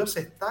lejos, Dios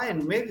está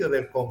en medio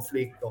del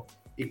conflicto.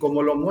 Y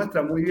como lo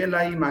muestran muy bien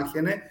las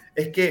imágenes,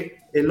 es que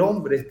el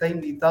hombre está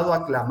invitado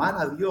a clamar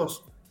a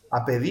Dios,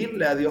 a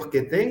pedirle a Dios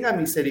que tenga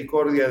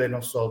misericordia de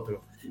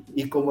nosotros.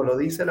 Y como lo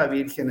dice la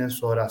Virgen en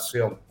su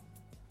oración,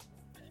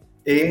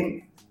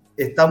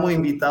 estamos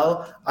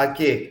invitados a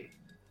que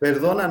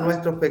perdona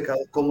nuestros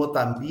pecados, como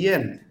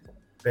también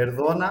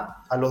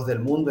perdona a los del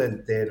mundo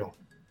entero.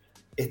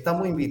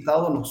 Estamos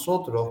invitados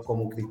nosotros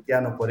como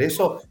cristianos. Por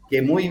eso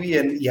que muy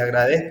bien, y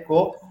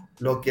agradezco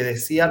lo que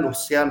decía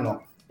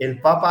Luciano, el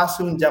Papa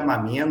hace un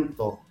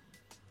llamamiento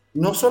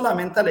no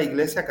solamente a la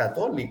Iglesia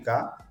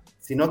Católica,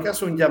 sino que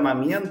hace un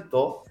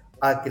llamamiento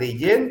a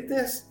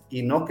creyentes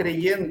y no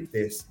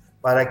creyentes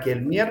para que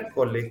el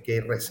miércoles,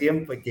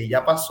 que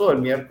ya pasó, el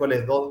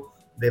miércoles 2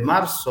 de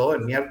marzo,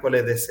 el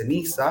miércoles de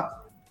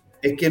ceniza,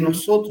 es que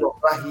nosotros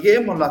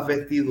rasguemos las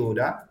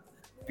vestiduras,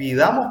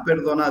 pidamos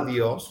perdón a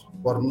Dios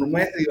por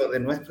medio de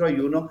nuestro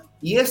ayuno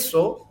y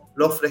eso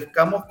lo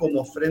ofrezcamos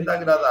como ofrenda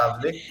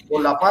agradable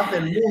por la paz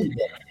del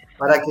mundo,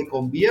 para que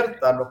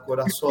convierta los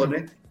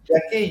corazones de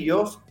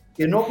aquellos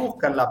que no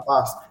buscan la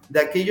paz, de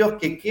aquellos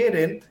que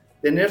quieren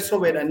tener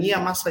soberanía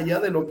más allá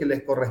de lo que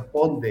les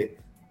corresponde,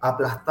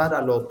 aplastar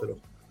al otro.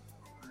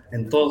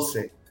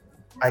 Entonces,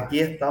 aquí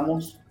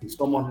estamos y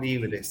somos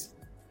libres.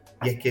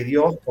 Y es que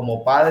Dios,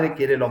 como Padre,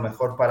 quiere lo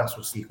mejor para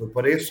sus hijos. Y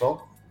por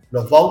eso,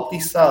 los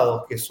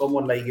bautizados que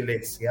somos la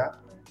iglesia,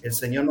 el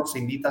Señor nos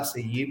invita a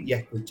seguir y a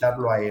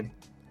escucharlo a Él,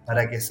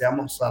 para que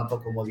seamos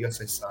santos como Dios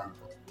es santo.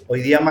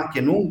 Hoy día más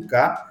que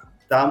nunca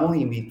estamos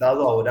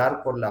invitados a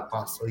orar por la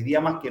paz. Hoy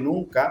día más que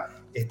nunca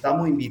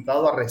estamos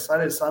invitados a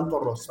rezar el Santo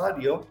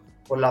Rosario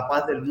por la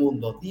paz del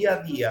mundo. Día a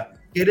día,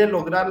 ¿quieren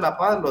lograr la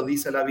paz? Lo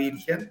dice la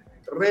Virgen,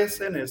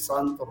 recen el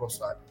Santo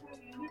Rosario.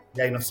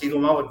 Y ahí no sigo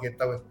más porque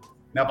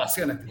me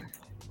apasiona este tema.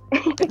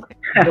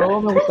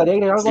 Yo me gustaría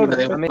agregar algo al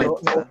respecto.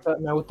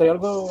 Me gustaría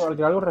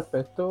agregar algo al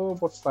respecto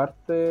por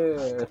parte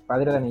del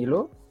padre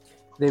Danilo,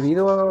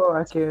 debido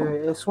a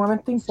que es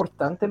sumamente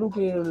importante lo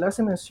que le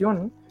hace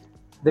mención,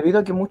 debido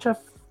a que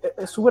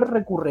es súper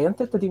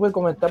recurrente este tipo de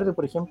comentarios,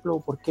 por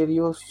ejemplo, por qué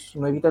Dios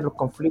no evita los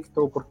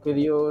conflictos, por qué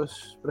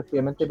Dios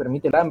prácticamente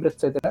permite el hambre,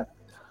 etcétera.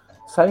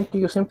 Saben que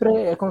yo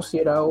siempre he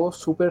considerado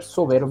súper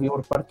soberbio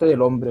por parte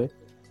del hombre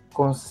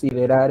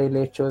considerar el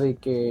hecho de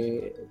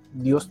que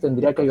Dios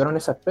tendría que ayudar en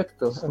ese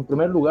aspecto. En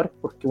primer lugar,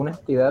 porque una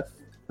entidad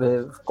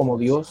como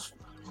Dios,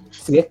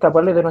 si es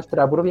capaz de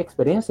nuestra propia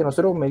experiencia,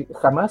 nosotros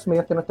jamás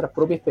mediante nuestra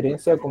propia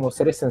experiencia como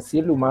seres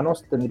sensibles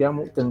humanos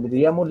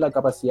tendríamos la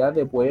capacidad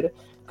de poder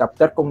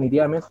captar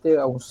cognitivamente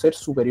a un ser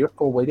superior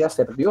como podría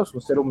ser Dios,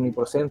 un ser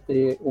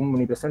omnipresente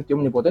y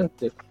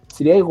omnipotente.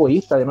 Sería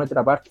egoísta de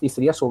nuestra parte y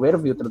sería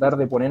soberbio tratar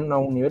de ponernos a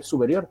un nivel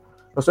superior.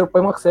 Nosotros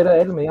podemos acceder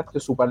a Él mediante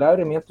su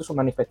palabra y mediante sus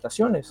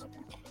manifestaciones.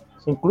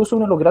 Incluso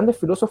uno de los grandes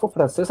filósofos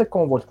franceses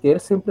como Voltaire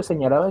siempre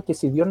señalaba que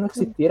si Dios no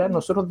existiera,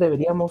 nosotros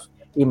deberíamos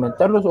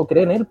inventarlo o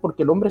creer en Él,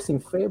 porque el hombre sin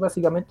fe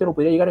básicamente no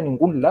podría llegar a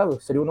ningún lado.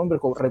 Sería un hombre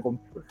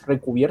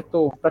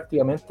recubierto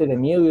prácticamente de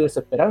miedo y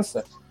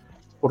desesperanza,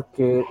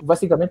 porque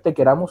básicamente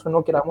queramos o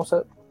no queramos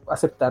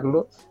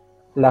aceptarlo,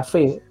 la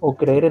fe o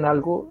creer en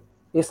algo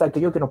es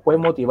aquello que nos puede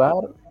motivar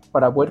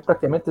para poder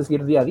prácticamente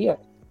seguir día a día.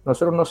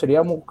 Nosotros no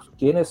seríamos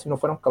quienes si no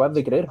fuéramos capaces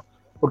de creer.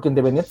 Porque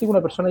independiente de que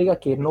una persona diga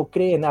que no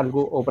cree en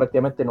algo o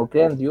prácticamente no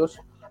cree en Dios,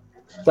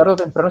 tarde o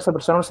temprano esa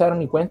persona no se dará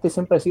ni cuenta y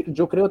siempre decir,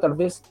 yo creo tal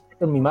vez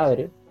en mi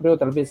madre, creo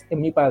tal vez en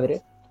mi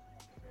padre.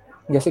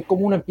 Y así es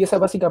como uno empieza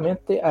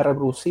básicamente a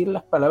reproducir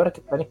las palabras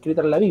que están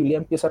escritas en la Biblia,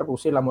 empieza a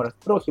reproducir el amor al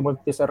prójimo,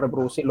 empieza a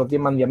reproducir los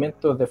 10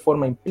 mandamientos de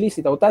forma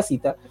implícita o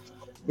tácita,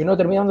 y uno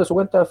termina dando su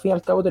cuenta, al fin y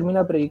al cabo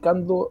termina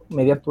predicando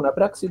mediante una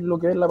praxis lo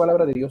que es la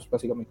palabra de Dios,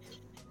 básicamente.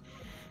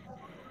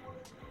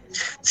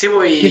 Sí,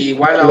 pues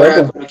igual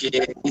ahora con lo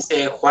que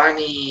dice Juan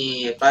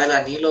y el padre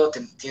Danilo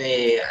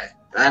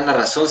dan la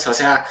razón, o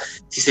sea,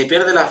 si se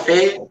pierde la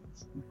fe,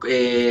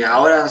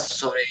 ahora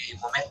sobre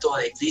momentos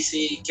de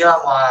crisis, ¿qué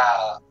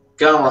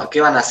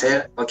van a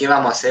hacer? ¿O qué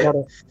vamos a hacer?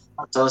 Claro.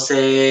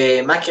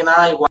 Entonces, más que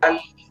nada, igual,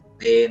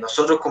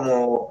 nosotros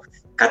como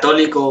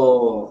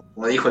católicos,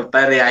 como dijo el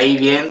padre ahí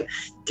bien,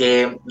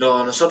 que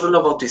nosotros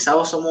los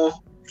bautizados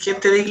somos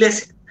gente de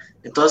iglesia,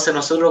 entonces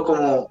nosotros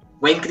como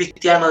buen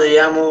cristiano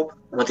deberíamos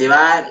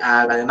motivar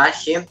a la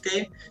demás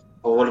gente,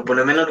 o por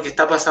lo menos lo que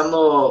está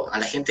pasando, a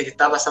la gente que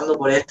está pasando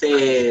por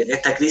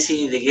esta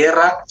crisis de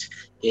guerra,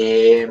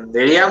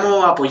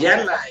 deberíamos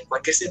apoyarla en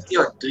cualquier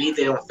sentido, en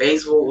Twitter, en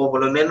Facebook, o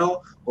por lo menos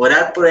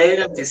orar por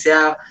él, aunque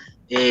sea,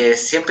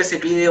 siempre se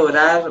pide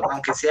orar,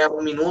 aunque sea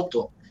un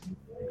minuto,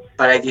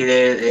 para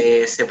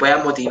que se pueda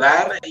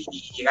motivar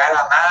y llegar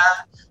a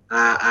más,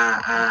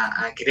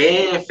 a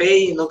creer en fe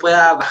y no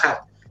pueda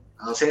bajar.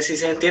 No sé si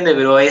se entiende,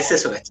 pero es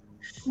eso.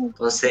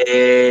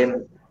 Entonces,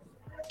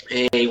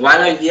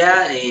 igual hoy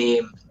día,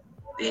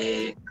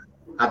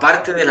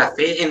 aparte de la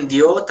fe en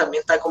Dios,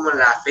 también está como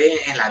la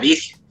fe en la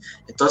Virgen.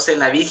 Entonces,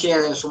 la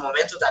Virgen en su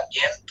momento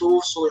también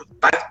tuvo su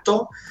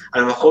impacto, a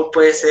lo mejor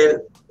puede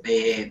ser,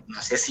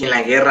 no sé si en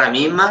la guerra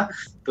misma,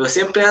 pero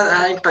siempre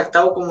ha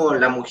impactado como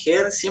la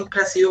mujer,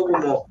 siempre ha sido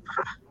como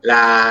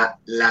la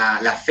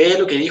fe,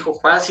 lo que dijo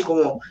Juan, así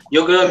como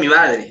yo creo en mi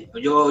madre,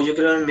 yo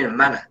creo en mi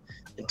hermana.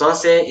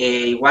 Entonces,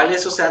 igual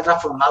eso se ha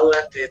transformado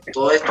durante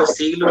todos estos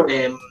siglos,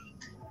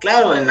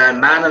 claro, en la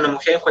hermana, en la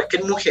mujer, en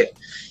cualquier mujer.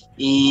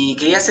 Y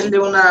quería hacerle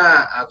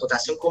una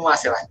acotación como a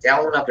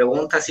Sebastián, una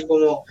pregunta así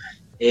como,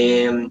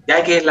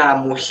 ya que la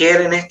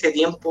mujer en este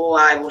tiempo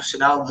ha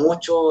evolucionado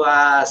mucho,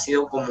 ha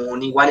sido como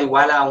un igual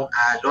al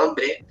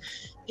hombre,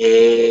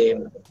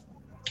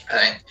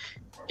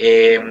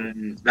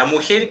 la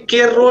mujer,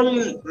 ¿qué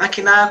rol más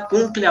que nada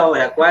cumple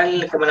ahora?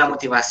 ¿Cuál como la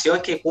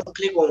motivación que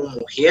cumple como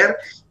mujer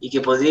y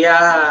que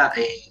podría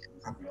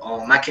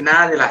o más que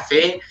nada de la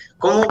fe,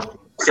 cómo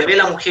se ve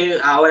la mujer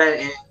ahora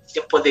en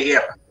tiempos de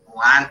guerra, o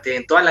antes,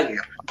 en toda la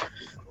guerra.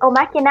 O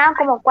más que nada,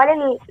 como cuál es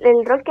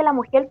el rol que la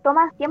mujer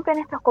toma siempre en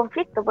estos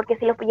conflictos, porque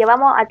si los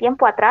llevamos a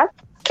tiempo atrás,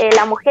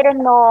 las mujeres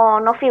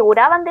no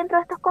figuraban dentro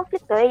de estos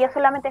conflictos, ellas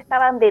solamente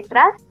estaban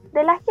detrás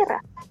de las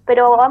guerras,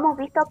 pero hemos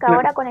visto que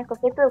ahora con el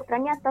conflicto de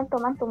Ucrania están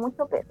tomando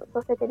mucho peso,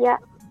 entonces quería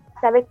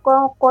saber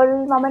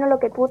cuál más o menos lo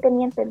que tú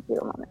tenías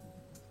entendido, más o menos.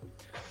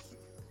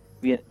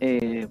 Bien,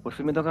 por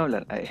fin me toca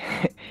hablar.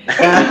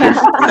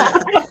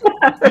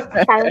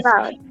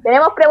 Calmado.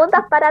 Tenemos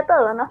preguntas para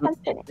todo, ¿no?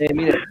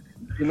 Mira,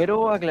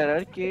 primero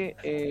aclarar que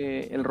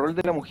el rol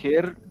de la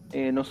mujer,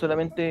 no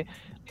solamente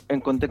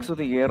en contextos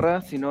de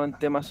guerra, sino en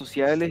temas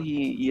sociales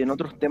y en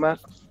otros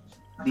temas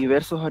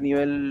diversos a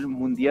nivel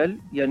mundial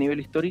y a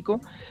nivel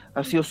histórico,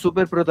 ha sido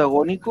súper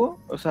protagónico,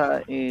 o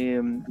sea,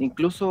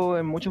 incluso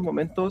en muchos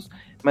momentos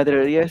me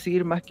atrevería a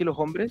decir más que los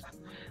hombres,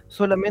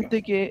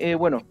 solamente que,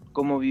 bueno,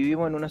 como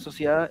vivimos en una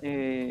sociedad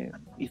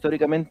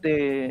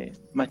históricamente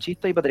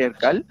machista y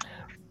patriarcal,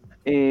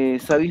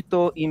 se ha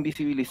visto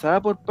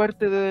invisibilizada por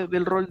parte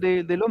del rol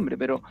del hombre,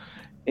 pero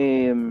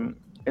el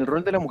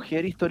rol de la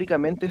mujer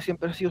históricamente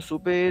siempre ha sido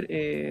súper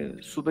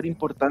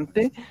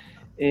importante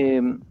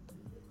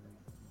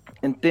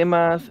en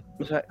temas,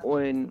 o sea,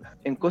 o en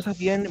cosas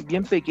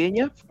bien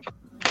pequeñas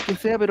que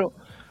sea, pero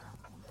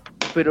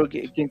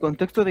que en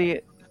contexto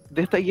de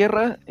esta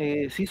guerra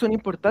sí son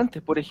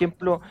importantes. Por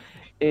ejemplo,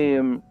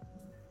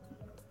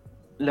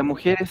 las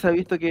mujeres se ha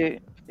visto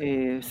que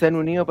se han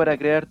unido para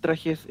crear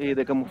trajes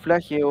de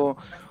camuflaje o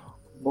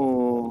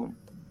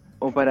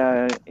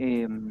para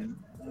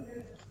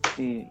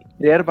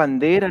crear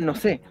banderas, no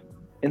sé.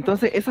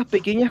 Entonces, esas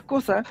pequeñas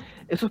cosas,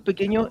 esos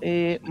pequeños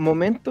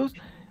momentos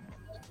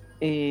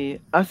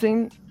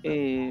hacen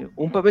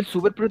un papel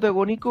súper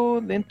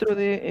protagónico dentro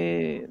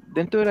de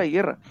la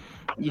guerra.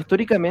 Y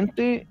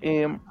históricamente,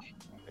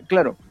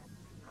 claro,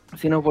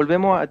 si nos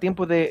volvemos a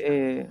tiempos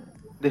de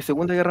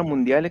Segunda Guerra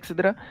Mundial,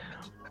 etcétera,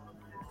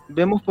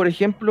 vemos, por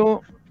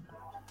ejemplo,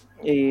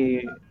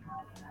 me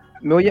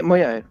voy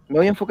a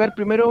enfocar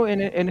primero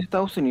en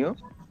Estados Unidos,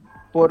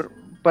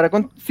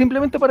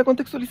 simplemente para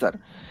contextualizar.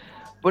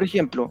 Por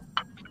ejemplo,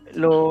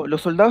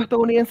 los soldados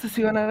estadounidenses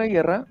iban a la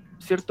guerra,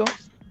 ¿cierto?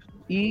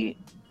 Y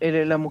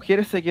las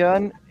mujeres se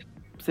quedan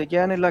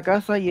en la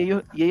casa y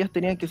ellas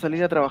tenían que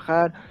salir a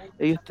trabajar,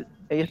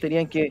 ellas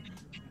tenían que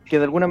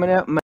de alguna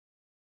manera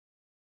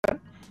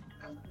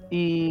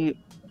y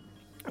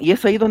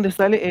es ahí donde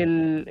sale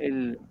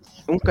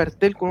un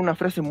cartel con una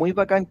frase muy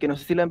bacán que no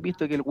sé si la han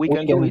visto, que el We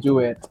Can Do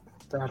It.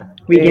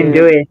 We can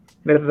do it,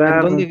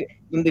 ¿verdad?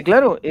 Donde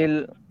claro,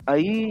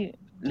 ahí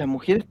las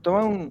mujeres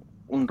toman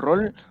un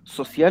rol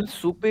social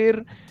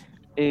súper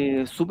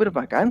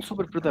bacán,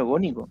 súper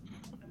protagónico.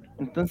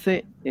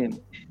 Entonces,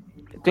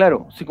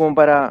 claro, sí, como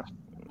para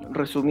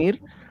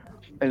resumir,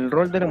 el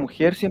rol de la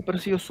mujer siempre ha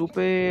sido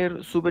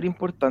súper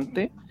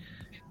importante,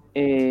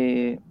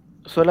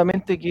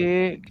 solamente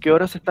que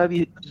ahora se está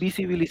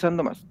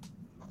visibilizando más.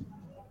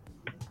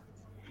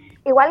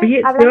 Igual,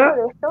 Oye, hablando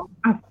de esto,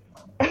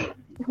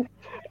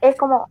 es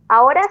como,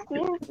 ahora sí,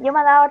 yo me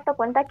he dado harto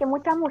cuenta que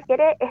muchas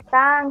mujeres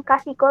están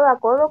casi codo a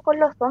codo con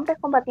los hombres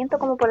combatiendo,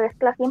 como por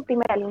decirlo así, en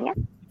primera línea,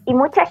 y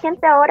mucha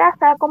gente ahora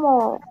está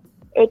como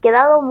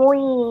quedado muy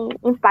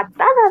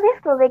impactada de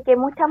eso, de que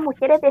muchas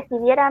mujeres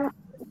decidieran,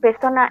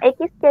 personas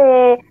X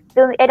que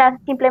eran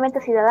simplemente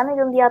ciudadanos y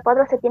de un día a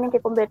otro se tienen que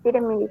convertir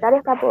en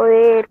militares para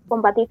poder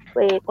combatir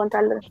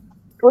contra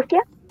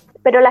Rusia,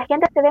 pero la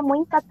gente se ve muy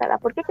impactada.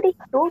 ¿Por qué crees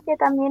tú que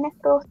también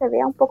esto se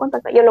vea un poco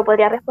impactado? Yo lo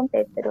podría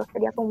responder, pero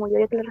sería como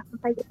yo que lo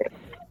responda yo. Pero...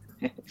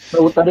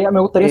 Me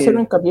gustaría hacer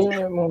un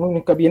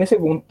hincapié en ese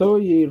punto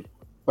y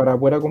para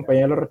poder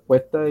acompañar la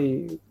respuesta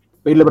y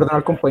pedirle perdón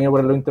al compañero por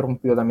haberlo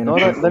interrumpido también. No,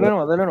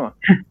 dale nomás.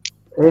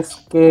 Es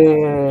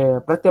que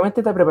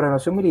prácticamente esta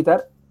preparación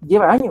militar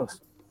lleva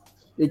años.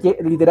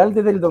 Literal,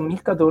 desde el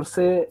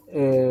 2014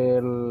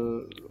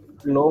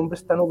 los hombres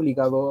están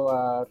obligados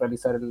a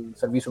realizar el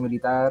servicio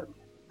militar,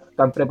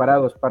 están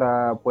preparados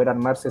para poder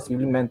armarse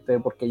civilmente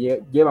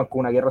porque llevan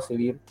con una guerra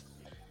civil,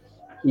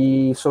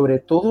 y sobre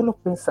todo los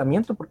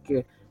pensamientos,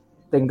 porque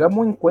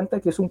tengamos en cuenta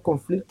que es un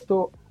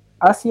conflicto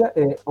hacia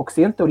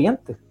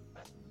Occidente-Oriente.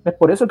 Es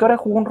por eso que ahora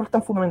jugó un rol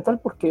tan fundamental,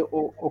 porque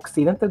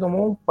Occidente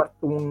tomó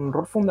un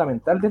rol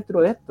fundamental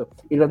dentro de esto,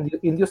 y la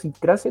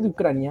idiosincrasia de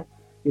Ucrania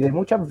y de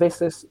muchas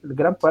veces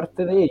gran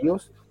parte de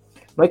ellos,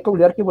 no hay que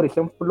olvidar que, por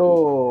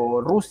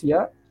ejemplo,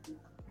 Rusia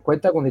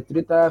cuenta con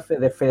distintas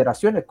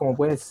federaciones, como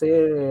puede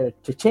ser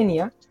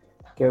Chechenia,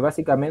 que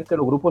básicamente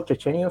los grupos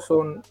chechenios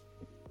son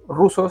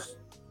rusos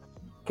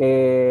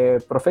que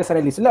profesan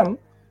el Islam,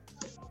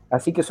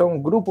 así que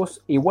son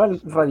grupos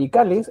igual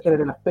radicales en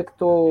el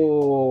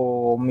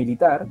aspecto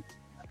militar,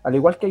 al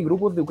igual que hay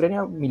grupos de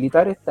Ucrania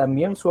militares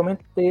también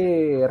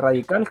sumamente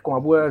radicales,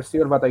 como puede haber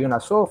sido el batallón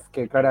Azov,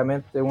 que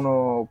claramente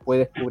uno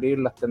puede descubrir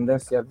las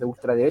tendencias de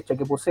ultraderecha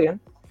que poseen,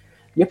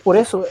 y es por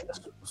eso,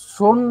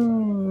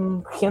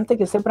 son gente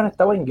que siempre han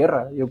estado en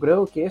guerra. Yo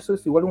creo que eso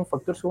es igual un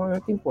factor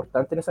sumamente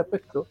importante en ese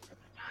aspecto,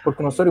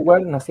 porque nosotros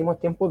igual nacimos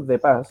en tiempos de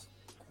paz,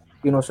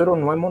 y nosotros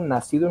no hemos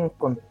nacido en un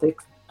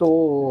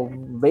contexto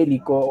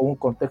bélico o un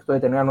contexto de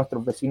tener a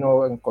nuestros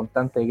vecinos en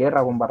constante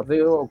guerra,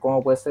 bombardeo, o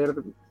como puede ser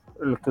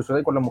lo que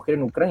sucede con las mujeres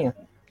en Ucrania.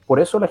 Por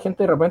eso la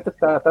gente de repente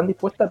está tan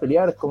dispuesta a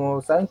pelear,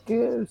 como, ¿saben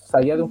qué?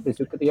 Sabía de un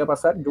principio que te iba a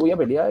pasar, yo voy a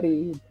pelear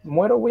y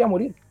muero, voy a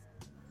morir.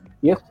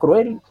 Y es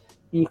cruel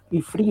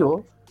y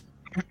frío,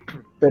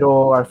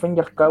 pero al fin y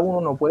al cabo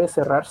uno no puede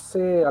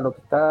cerrarse a lo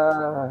que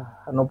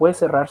está, no puede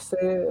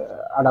cerrarse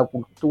a la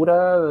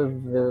cultura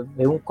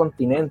de un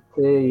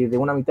continente y de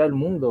una mitad del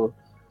mundo,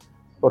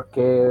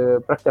 porque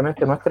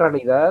prácticamente nuestra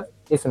realidad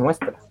es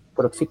nuestra,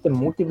 pero existen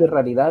múltiples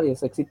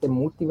realidades, existen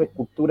múltiples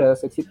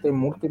culturas, existen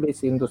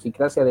múltiples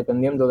idiosincrasias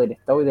dependiendo del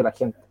estado y de la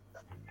gente.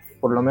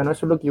 Por lo menos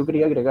eso es lo que yo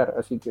quería agregar,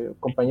 así que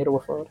compañero,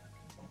 por favor.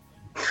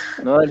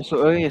 No,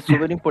 eso es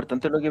súper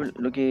importante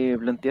lo que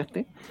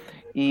planteaste.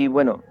 Y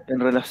bueno, en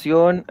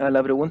relación a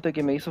la pregunta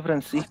que me hizo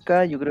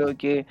Francisca, yo creo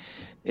que,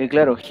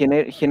 claro,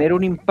 genera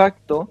un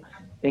impacto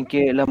en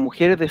que las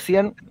mujeres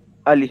decían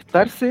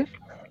alistarse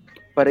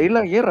para ir a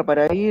la guerra,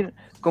 para ir,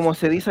 como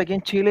se dice aquí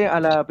en Chile, a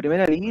la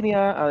primera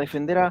línea, a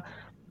defender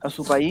a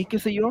su país, qué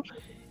sé yo.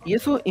 Y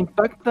eso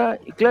impacta,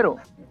 y claro,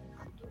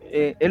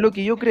 es lo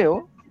que yo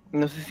creo,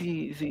 no sé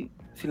si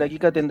la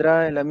Kika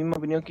tendrá la misma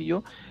opinión que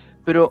yo,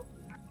 pero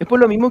es por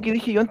lo mismo que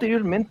dije yo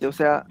anteriormente, o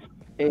sea,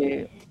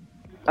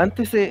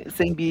 antes se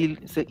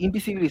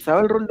invisibilizaba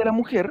el rol de la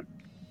mujer,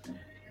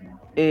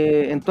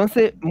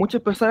 entonces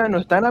muchas personas no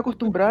están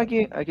acostumbradas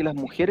a que las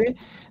mujeres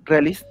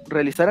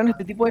realizaran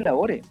este tipo de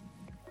labores,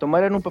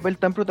 tomaran un papel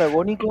tan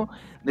protagónico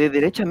de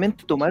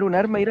derechamente tomar un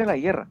arma e ir a la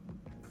guerra.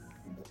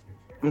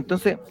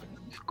 Entonces,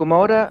 como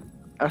ahora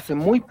hace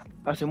muy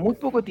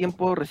poco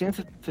tiempo recién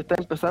se está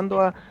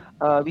empezando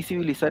a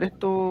visibilizar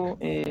esto,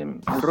 el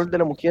rol de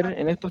la mujer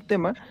en estos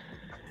temas,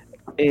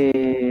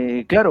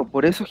 claro,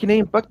 por eso genera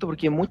impacto,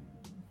 porque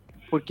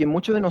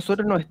muchos de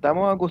nosotros nos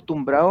estamos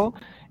acostumbrados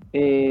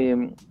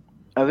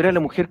a ver a la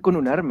mujer con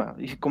un arma,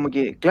 y como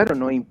que, claro,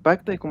 nos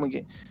impacta, es como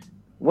que,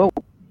 wow,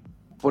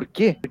 ¿por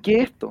qué? ¿Por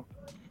qué esto?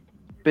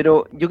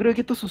 Pero yo creo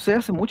que esto sucede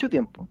hace mucho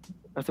tiempo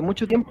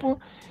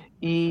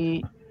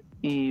y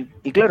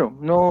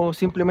claro,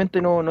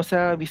 simplemente no se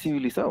ha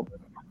visibilizado.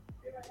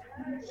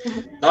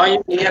 No,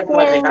 yo quería como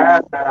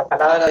agregar a la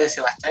palabra de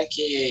Sebastián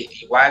que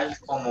igual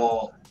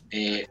como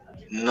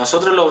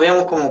nosotros lo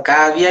vemos como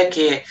cada día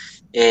que,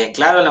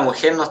 claro, la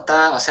mujer no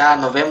está, o sea,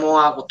 nos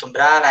vemos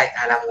acostumbradas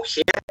a la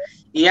mujer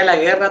y a la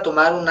guerra a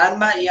tomar un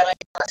arma y a la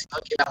guerra, sino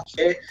que la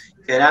mujer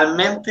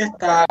generalmente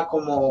está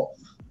como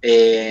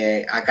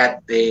acá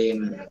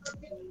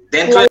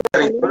dentro del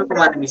territorio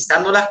como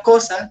administrando las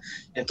cosas,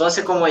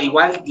 entonces como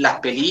igual las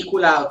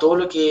películas o todo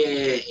lo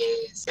que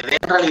se ve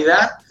en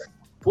realidad,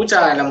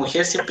 pucha, la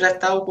mujer siempre ha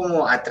estado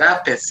como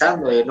atrás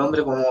pensando, el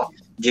hombre como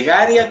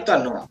llegar y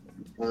actuar, no.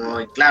 Como,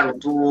 claro,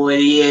 tú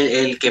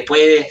eres el que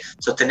puede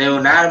sostener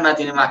un arma,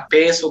 tiene más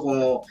peso,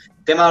 como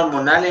temas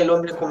hormonales, el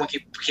hombre como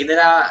que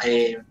genera,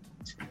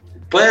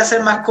 puede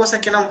hacer más cosas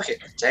que la mujer,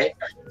 ¿cachai?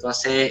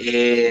 Entonces,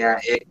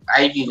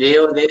 hay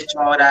videos, de hecho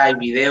ahora hay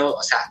videos,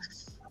 o sea,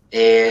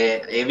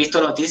 he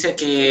visto noticias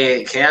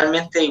que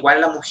generalmente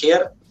igual la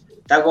mujer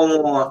está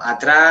como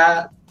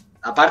atrás,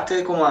 aparte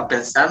de como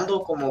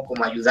pensando, como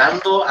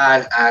ayudando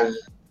a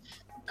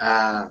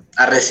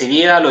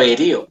recibir a los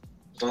heridos.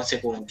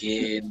 Entonces, como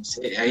que, no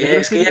sé,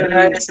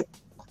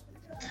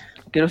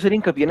 quiero hacer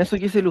hincapié en eso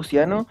que dice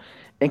Luciano,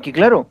 en que,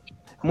 claro,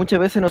 muchas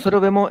veces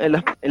nosotros vemos en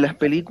las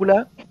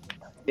películas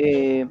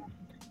que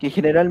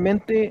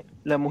generalmente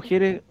las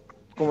mujeres,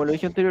 como lo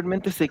dije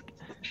anteriormente, se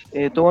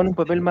toman un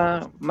papel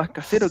más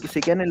casero, que se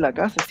quedan en la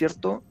casa,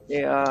 ¿cierto?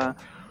 A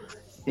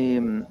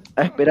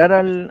esperar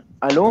al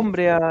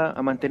hombre a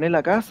mantener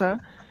la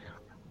casa,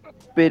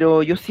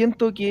 pero yo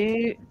siento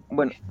que,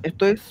 bueno,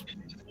 esto es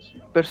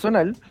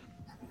personal,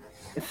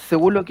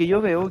 según lo que yo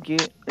veo, que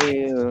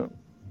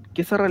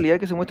esa realidad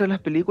que se muestra en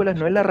las películas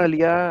no es la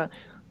realidad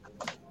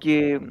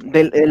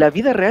de la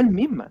vida real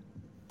misma.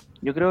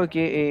 Yo creo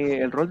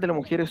que el rol de la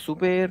mujer es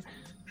súper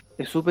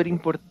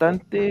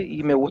importante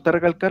y me gusta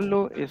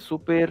recalcarlo, es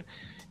súper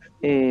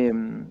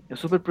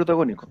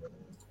protagónico.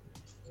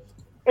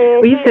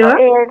 Oye, Seba.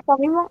 Eso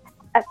mismo,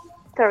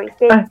 voy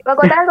a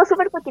contar algo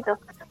súper poquito.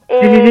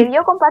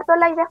 Yo comparto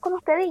las ideas con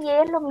ustedes y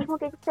es lo mismo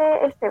que dice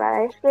el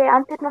Seba, es que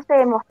antes no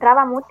se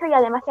mostraba mucho y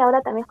además que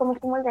ahora también, como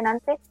dijimos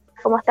delante,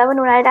 como estamos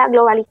en una era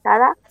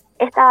globalizada,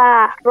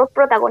 esta rol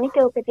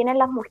protagónica que tienen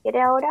las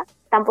mujeres ahora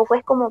tampoco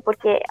es como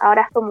porque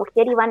ahora son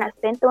mujeres y van al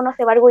frente, uno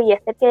se va a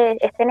orgullecer que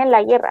estén en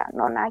la guerra,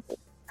 no nada que,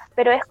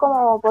 pero es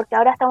como porque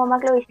ahora estamos más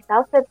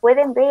globalizados, se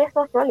pueden ver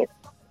esos roles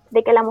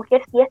de que la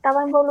mujer sí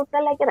estaba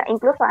involucrada en la guerra,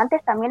 incluso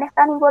antes también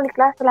estaban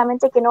involucradas,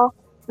 solamente que no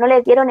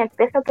le dieron el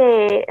peso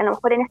que a lo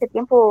mejor en ese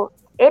tiempo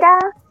era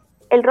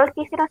el rol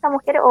que hicieron estas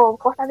mujeres o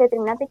cosas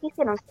determinantes que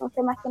hicieron,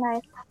 entonces más que nada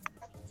eso.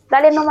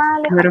 Dale nomás,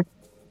 Alejandro.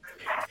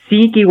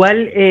 Sí, que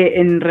igual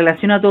en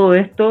relación a todo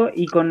esto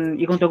y con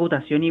tu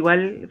acotación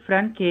igual,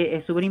 Fran, que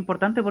es súper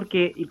importante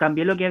porque, y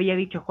también lo que había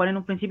dicho Juan en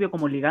un principio,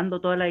 como ligando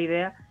toda la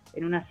idea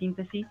en una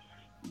síntesis,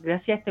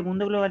 gracias a este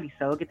mundo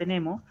globalizado que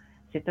tenemos,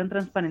 se están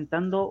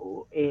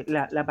transparentando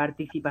la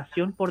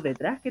participación por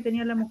detrás que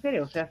tenían las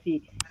mujeres. O sea,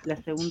 si la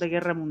Segunda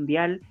Guerra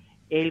Mundial,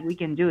 el We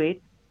Can Do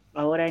It,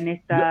 ahora en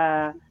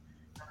esta,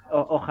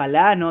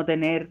 ojalá no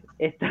tener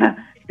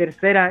esta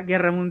Tercera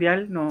Guerra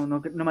Mundial, no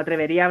me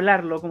atrevería a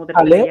hablarlo como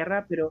Tercera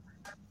Guerra, pero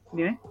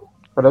dime.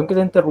 Perdón que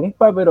te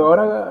interrumpa, pero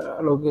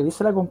ahora lo que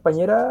dice la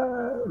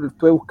compañera, lo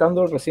estuve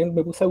buscando, recién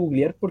me puse a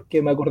googlear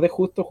porque me acordé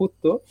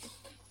justo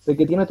de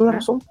que tiene toda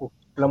razón. Pues.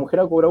 La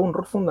mujer ha cobrado un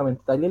rol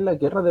fundamental en la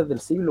guerra desde el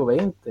siglo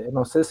XX.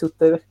 No sé si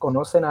ustedes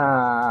conocen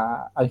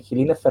a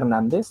Angelina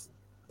Fernández,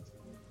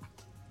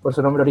 por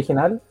su nombre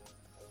original.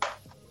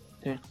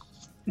 Sí.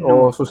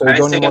 O su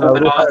seudónimo, la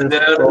bruja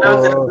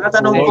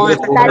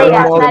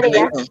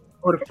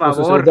por favor.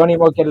 Su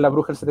seudónimo, que es la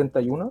bruja del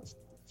 71.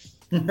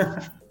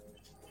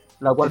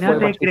 La cual fue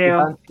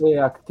participante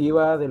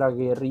activa de la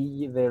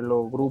guerrilla, de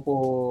los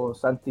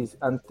grupos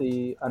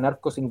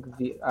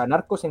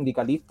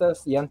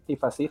anarcosindicalistas y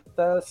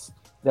antifascistas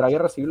de la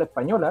Guerra Civil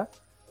Española.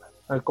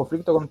 En el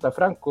conflicto contra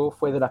Franco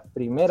fue de las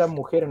primeras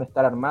mujeres en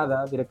estar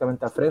armada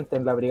directamente al frente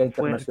en la Brigada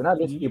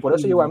Internacionales, y por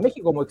eso llegó a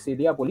México como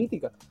exiliada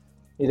política.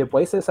 Y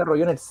después se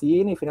desarrolló en el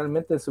cine, y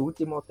finalmente en su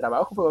último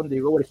trabajo fue donde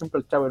llegó, por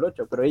ejemplo, el Chavo del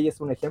Ocho. Pero ella es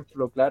un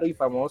ejemplo claro y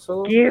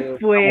famoso. ¡Qué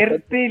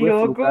fuerte,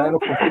 loco! En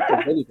los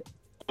conflictos bélicos.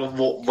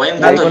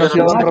 Buen dato.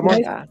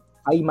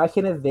 Hay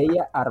imágenes de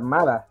ella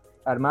armada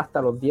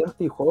hasta los dientes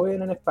y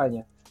joven en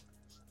España.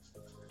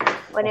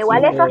 Bueno,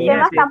 igual esos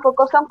temas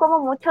tampoco son como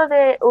mucho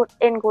de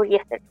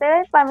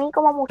enguriecerse para mí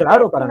como mujer.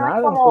 Claro, para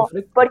nada. Como,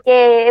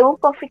 porque es un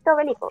conflicto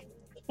bélico.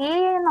 Sí,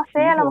 no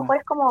sé, a lo mejor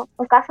es como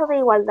un caso de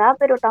igualdad,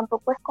 pero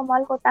tampoco es como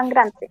algo tan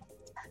grande.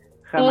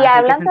 Jamás y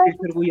hablando hay que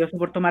sentirse orgulloso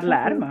por tomar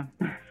la arma.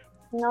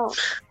 No,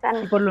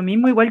 y por lo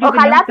mismo igual yo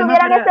ojalá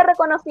tuvieran ese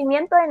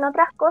reconocimiento en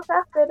otras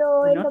cosas,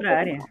 pero en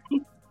otra área.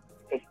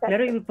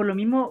 Claro, y por lo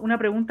mismo una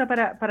pregunta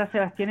para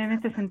Sebastián en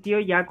este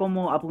sentido, ya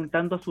como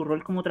apuntando a su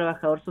rol como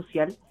trabajador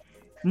social.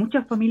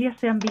 Muchas familias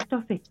se han visto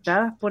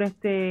afectadas por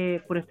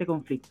este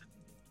conflicto.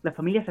 Las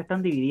familias se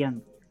están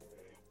dividiendo.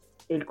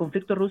 El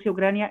conflicto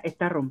Rusia-Ucrania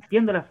está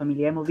rompiendo las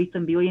familias. Hemos visto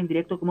en vivo y en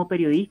directo cómo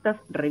periodistas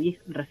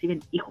reciben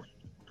hijos.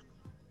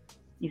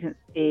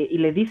 Y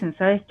les dicen,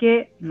 ¿sabes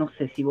qué? No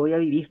sé si voy a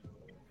vivir.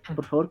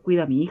 Por favor,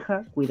 cuida a mi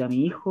hija, cuida a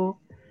mi hijo.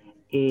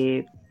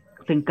 Te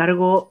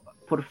encargo,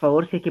 por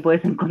favor, si es que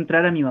puedes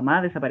encontrar a mi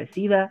mamá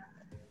desaparecida.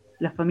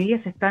 Las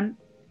familias se están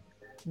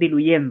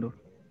diluyendo.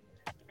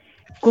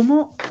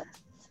 ¿Cómo,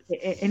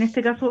 en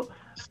este caso,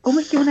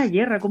 cómo es que una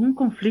guerra, cómo un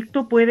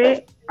conflicto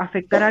puede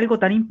afectar algo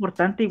tan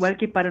importante, igual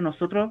que para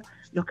nosotros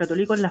los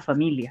católicos, la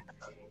familia?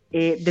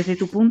 Desde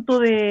tu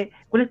punto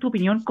 ¿cuál es tu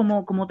opinión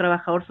como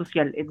trabajador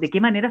social? ¿De qué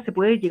manera se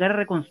puede llegar a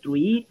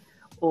reconstruir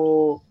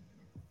o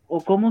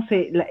cómo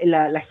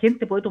la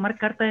gente puede tomar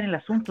cartas en el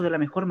asunto de la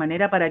mejor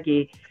manera para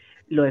que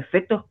los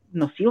efectos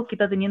nocivos que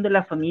está teniendo en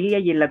la familia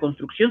y en la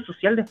construcción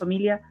social de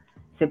familia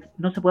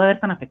no se pueda ver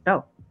tan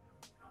afectados?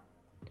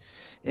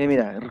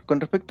 Mira,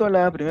 con respecto a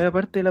la primera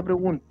parte de la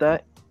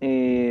pregunta,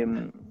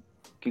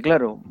 que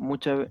claro,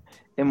 muchas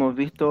hemos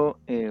visto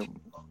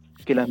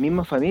que las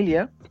mismas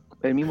familias,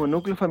 el mismo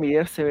núcleo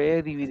familiar se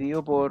ve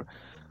dividido por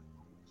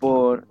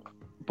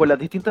las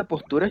distintas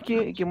posturas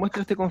que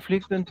muestra este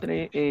conflicto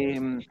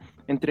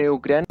entre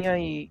Ucrania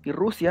y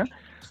Rusia,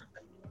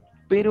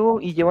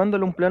 pero y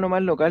llevándolo a un plano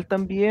más local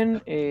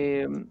también,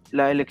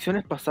 las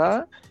elecciones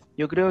pasadas,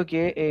 yo creo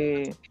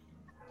que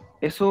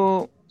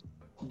eso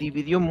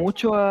dividió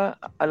mucho a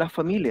la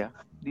familia,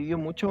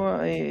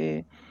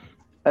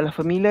 a la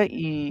familia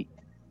y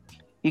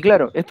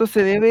claro, esto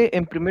se debe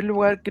en primer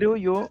lugar, creo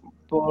yo,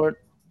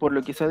 por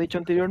lo que se ha dicho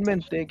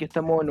anteriormente, que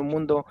estamos en un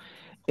mundo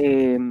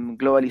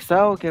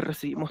globalizado, que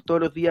recibimos todos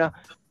los días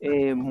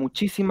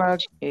muchísima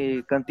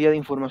cantidad de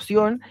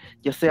información,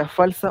 ya sea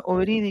falsa o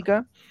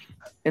verídica.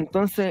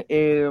 Entonces,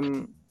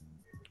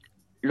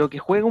 lo que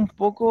juega un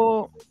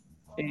poco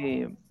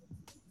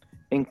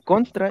en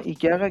contra y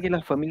que haga que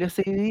las familias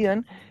se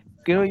dividan,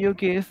 creo yo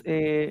que es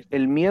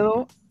el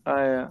miedo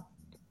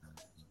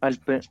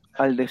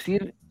al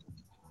decir,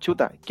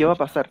 chuta, ¿qué va a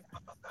pasar?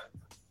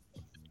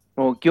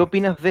 O ¿qué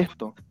opinas de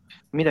esto?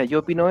 Mira, yo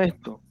opino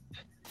esto.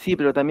 Sí,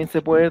 pero también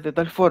se puede ver de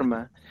tal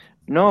forma.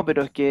 No,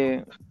 pero es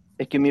que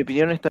mi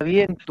opinión está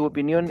bien, tu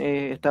opinión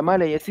está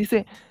mala, y así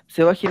se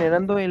va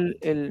generando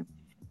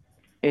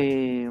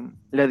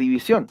la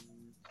división.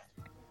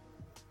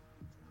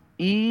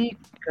 Y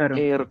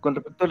claro, con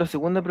respecto a la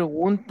segunda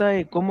pregunta,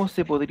 ¿cómo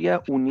se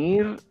podría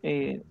unir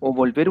o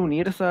volver a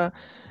unirse a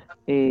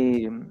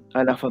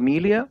la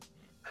familia?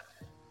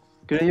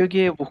 Creo yo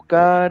que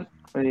buscar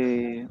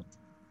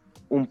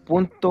un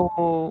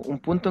punto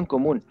en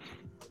común.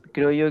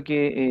 Creo yo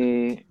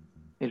que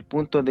el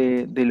punto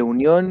de la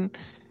unión,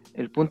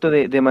 el punto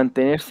de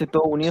mantenerse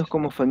todos unidos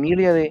como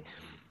familia,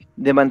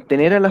 de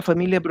mantener a la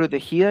familia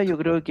protegida, yo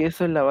creo que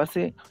eso es la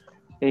base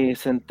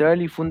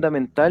central y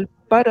fundamental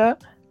para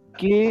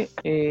que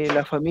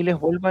las familias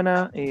vuelvan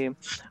a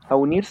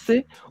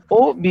unirse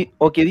o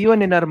que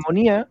vivan en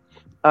armonía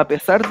a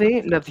pesar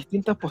de las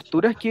distintas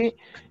posturas que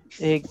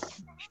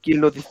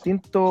los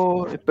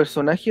distintos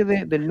personajes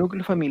del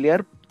núcleo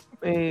familiar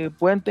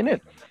puedan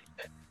tener.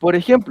 Por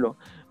ejemplo,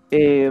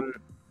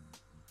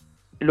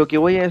 lo que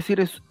voy a decir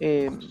es,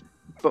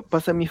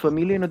 pasa en mi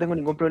familia y no tengo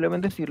ningún problema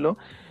en decirlo.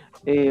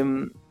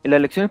 En las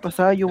elecciones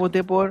pasadas yo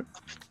voté por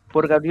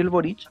Gabriel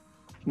Boric,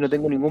 no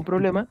tengo ningún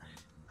problema,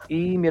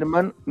 y mi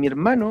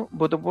hermano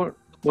votó por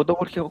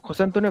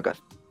José Antonio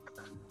Cast.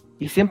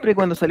 Y siempre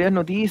cuando salían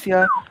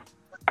noticias,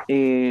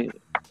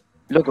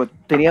 loco,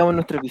 teníamos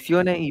nuestras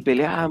visiones y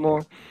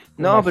peleábamos.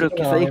 No, pero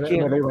que sabéis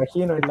que me lo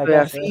imagino en la fue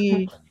casa.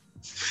 así,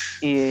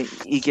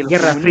 y que los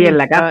Guerra fría en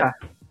la comunistas casa.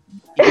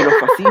 y que los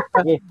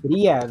fascistas. Qué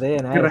fría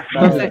deben haber Guerra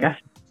estado. fría en la casa.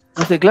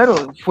 Entonces, claro,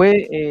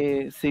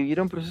 se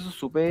vivieron procesos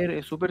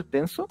súper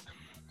tensos,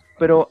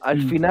 pero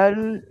al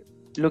final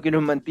lo que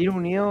nos mantiene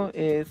unidos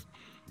es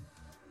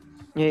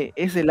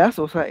ese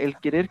lazo, o sea, el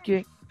querer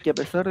que a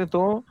pesar de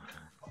todo,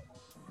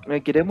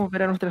 queremos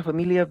ver a nuestra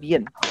familia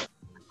bien.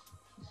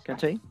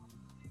 ¿Cachai?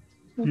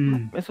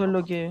 Eso es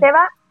lo que...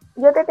 Seba,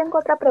 yo te tengo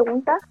otra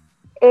pregunta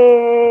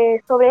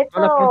sobre No,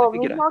 las preguntas esto que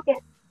mismo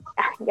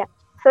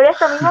sobre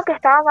esto mismo que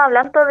estábamos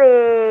hablando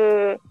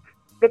de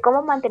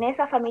cómo mantener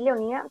esa familia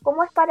unida.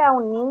 ¿Cómo es para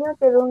un niño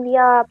que de un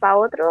día para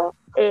otro,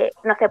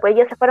 no sé, pues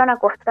ellos se fueron a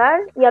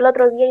acostar y al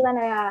otro día iban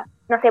a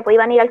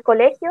ir al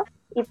colegio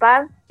y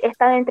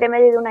están entre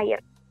medio de una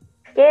guerra?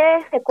 ¿Qué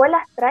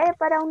secuelas trae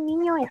para un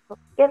niño eso?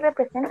 ¿Qué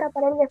representa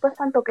para él después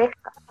cuando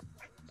crezca?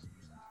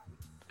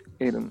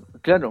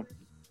 Claro,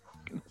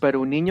 para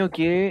un niño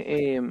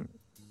que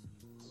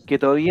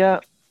todavía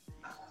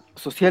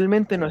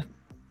socialmente no es,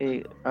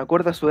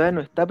 acorde a su edad,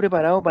 no está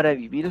preparado para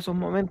vivir esos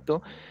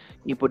momentos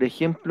y, por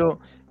ejemplo,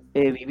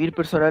 vivir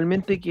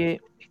personalmente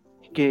que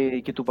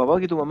tu papá o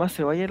que tu mamá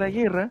se vaya a la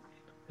guerra,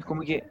 es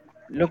como que,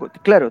 loco,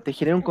 claro, te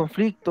genera un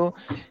conflicto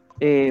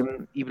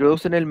y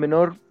produce en el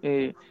menor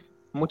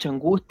mucha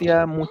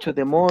angustia, mucho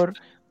temor,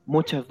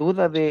 muchas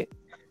dudas de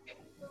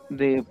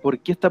por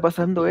qué está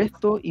pasando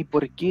esto y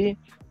por qué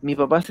mi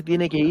papá se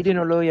tiene que ir y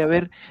no lo voy a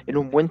ver en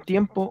un buen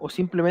tiempo o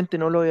simplemente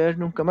no lo voy a ver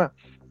nunca más.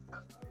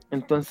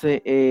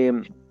 Entonces,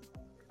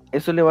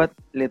 eso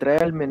le trae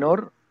al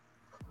menor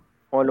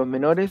o a los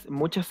menores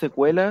muchas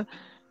secuelas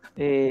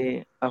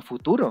a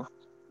futuro,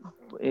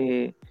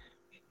 de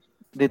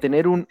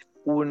tener un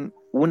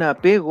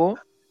apego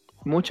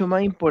mucho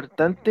más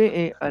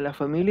importante a la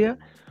familia,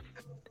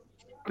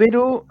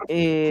 pero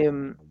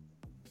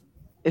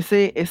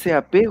ese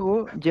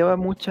apego lleva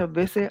muchas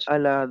veces a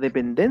la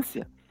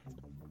dependencia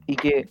y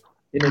que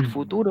en el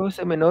futuro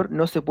ese menor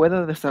no se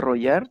pueda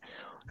desarrollar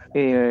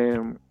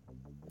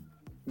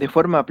de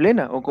forma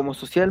plena o como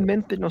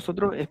socialmente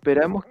nosotros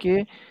esperamos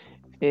que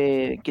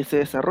se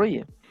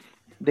desarrolle.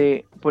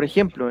 Por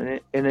ejemplo,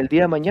 en el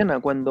día de mañana,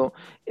 cuando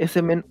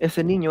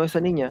ese niño o esa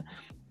niña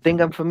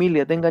tengan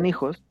familia, tengan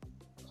hijos,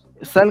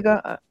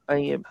 salga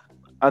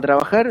a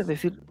trabajar,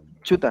 decir,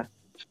 chuta,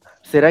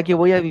 ¿será que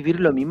voy a vivir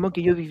lo mismo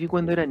que yo viví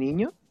cuando era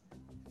niño?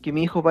 ¿Que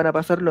mis hijos van a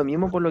pasar lo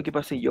mismo por lo que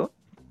pasé yo?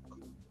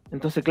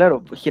 Entonces,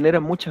 claro, pues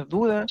genera muchas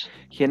dudas,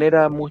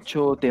 genera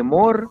mucho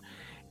temor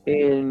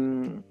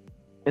en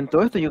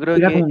todo esto. Yo creo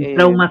que... como un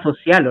trauma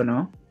social, ¿o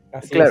no?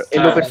 Claro,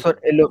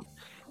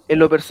 en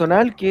lo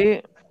personal,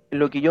 que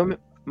lo que yo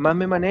más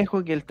me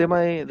manejo, que el tema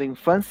de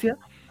infancia,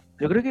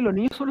 yo creo que los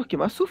niños son los que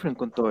más sufren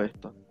con todo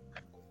esto.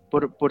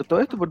 Por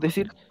todo esto, por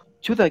decir,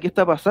 chuta, ¿qué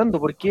está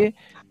pasando? ¿Por qué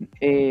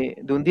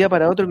de un día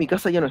para otro mi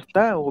casa ya no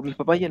está? ¿O mis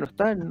papás ya no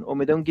están? ¿O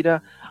me tengo que ir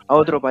a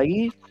otro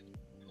país?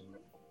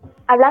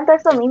 Hablando de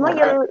eso mismo,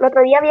 yo el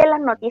otro día vi en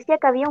las noticias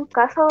que había un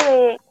caso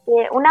de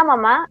que una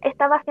mamá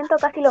estaba haciendo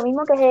casi lo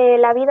mismo que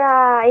La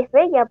vida es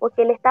bella,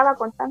 porque le estaba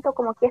contando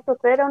como que esto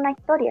todo era una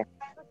historia,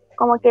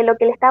 como que lo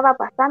que le estaba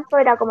pasando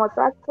era como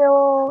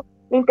todo,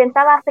 le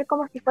intentaba hacer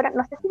como si fuera,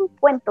 no sé si un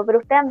cuento, pero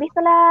ustedes han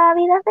visto La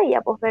vida es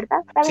bella, pues,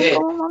 ¿verdad?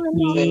 ¿Saben cómo?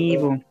 Sí.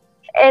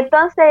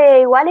 Entonces,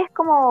 igual es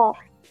como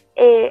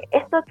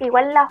esto que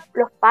igual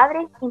los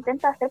padres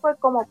intentan hacer por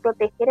como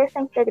proteger esa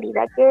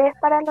integridad que es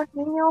para los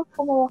niños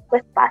como su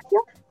espacio.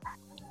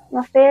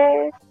 No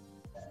sé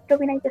qué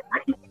opináis de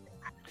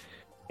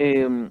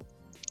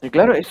eso.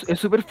 Claro, es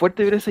súper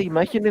fuerte ver esas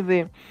imágenes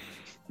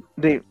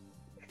de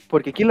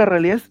porque aquí la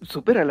realidad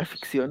supera la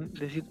ficción,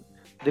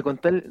 de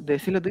contar, de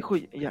decirle a tu hijo,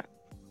 ya,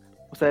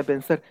 o sea, de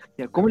pensar,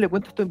 ya, ¿cómo le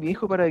cuento esto a mi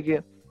hijo para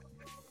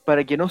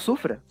que no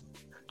sufra?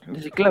 Es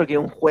decir, claro, que es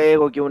un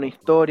juego, que es una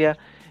historia,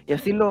 y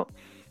así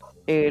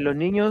los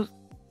niños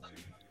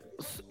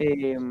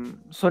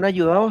son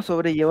ayudados a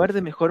sobrellevar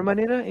de mejor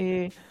manera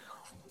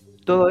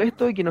todo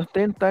esto y que no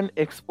estén tan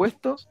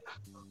expuestos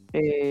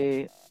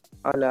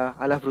a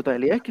las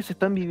brutalidades que se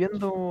están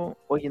viviendo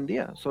hoy en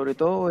día, sobre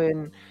todo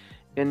en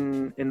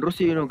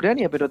Rusia y en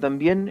Ucrania, pero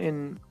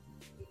también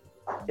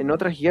en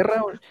otras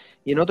guerras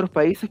y en otros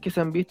países que se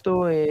han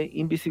visto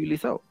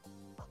invisibilizados.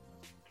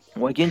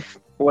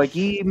 O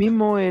aquí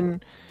mismo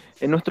en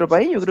nuestro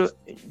país,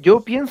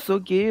 yo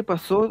pienso que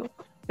pasó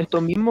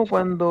esto mismo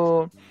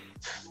cuando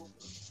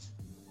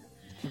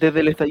desde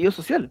el estallido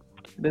social,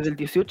 desde el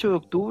 18 de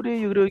octubre,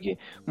 yo creo que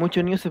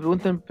muchos niños se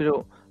preguntan,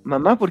 pero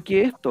mamá, ¿por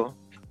qué esto?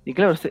 Y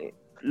claro,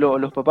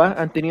 los papás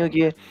han tenido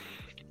que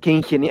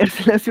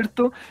ingeniársela,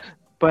 ¿cierto?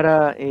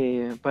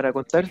 para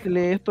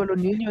contársele esto a los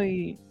niños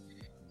y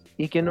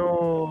que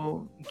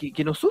no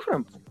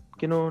sufran,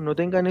 que no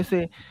tengan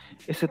ese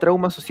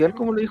trauma social,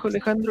 como lo dijo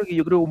Alejandro, que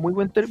yo creo un muy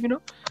buen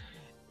término.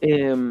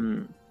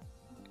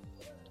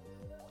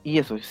 Y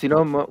eso, si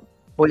no,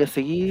 voy a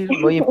seguir,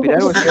 voy a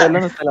inspirar, voy a estar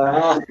hablando hasta la...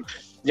 No,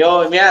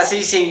 yo, mira,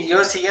 sí,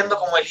 yo siguiendo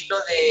como el hilo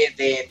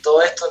de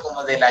todo esto,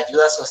 como de la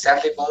ayuda social,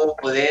 de cómo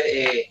poder,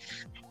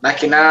 más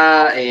que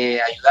nada,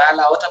 ayudar a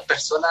las otras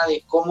personas,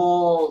 de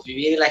cómo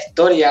vivir la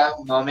historia,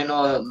 más o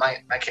menos, más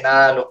que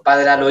nada, los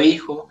padres a los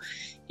hijos,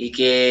 y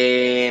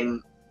que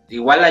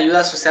igual la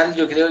ayuda social,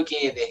 yo creo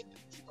que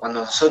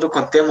cuando nosotros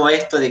contemos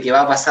esto de que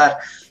va a pasar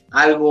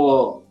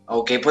algo,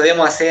 o que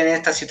podemos hacer en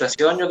esta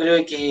situación, yo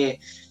creo que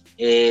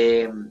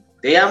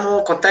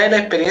debíamos contar la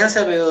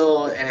experiencia,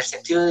 pero en el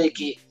sentido de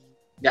que,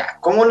 ya,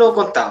 ¿cómo lo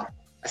contamos?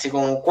 Así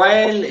como,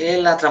 ¿cuál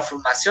es la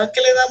transformación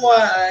que le damos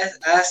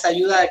a esa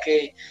ayuda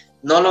que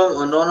no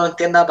lo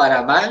entienda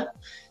para mal,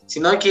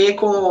 sino que es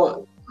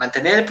como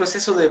mantener el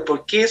proceso de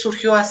por qué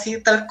surgió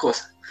así tal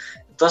cosa?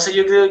 Entonces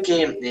yo creo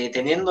que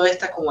teniendo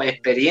esta como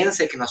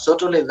experiencia que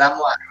nosotros les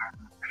damos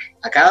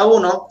a cada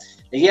uno,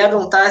 le quería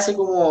preguntar así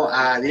como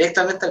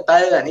directamente al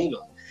padre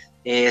Danilo,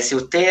 si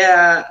usted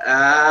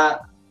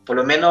por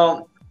lo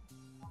menos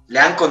le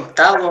han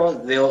contado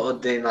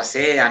de no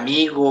sé,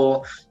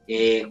 amigos,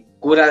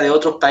 curas de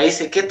otros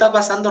países, qué está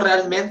pasando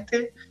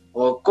realmente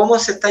o cómo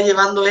se está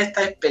llevando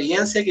esta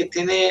experiencia que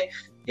tiene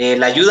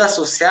la ayuda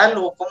social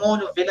o cómo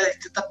lo ven las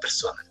distintas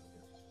personas.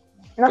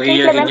 No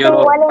simplemente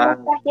igual en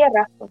otras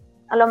guerras, pues.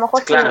 A lo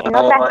mejor claro, en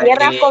otras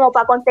guerras como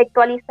para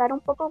contextualizar un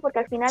poco, porque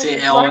al final sí,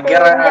 igual se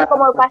venden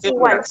como casi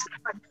igual.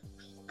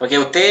 Porque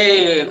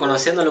usted,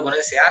 conociéndolo,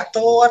 conoce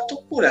harto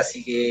cura,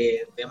 así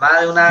que de más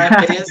de una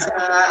experiencia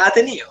ha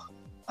tenido.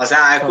 O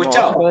sea, ha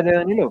escuchado.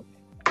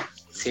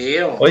 Sí.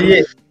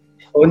 Oye,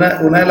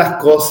 una de las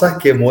cosas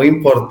que es muy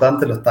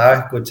importante, lo estaba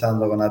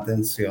escuchando con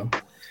atención,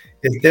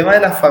 el tema de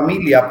la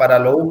familia para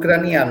los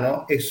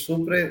ucranianos es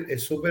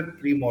súper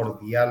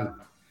primordial.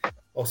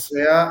 O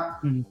sea,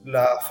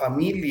 la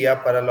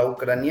familia para los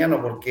ucranianos,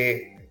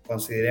 porque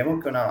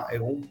consideremos que es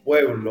un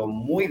pueblo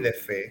muy de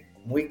fe,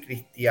 muy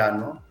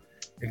cristiano,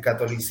 el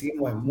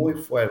catolicismo es muy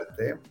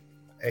fuerte,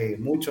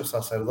 muchos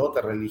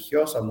sacerdotes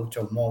religiosos,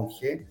 muchos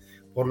monjes,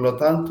 por lo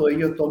tanto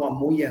ellos toman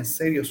muy en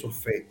serio su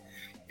fe.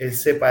 El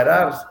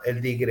separar, el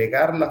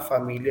disgregar la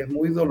familia es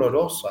muy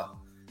dolorosa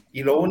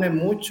y lo une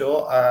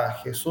mucho a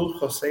Jesús,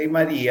 José y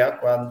María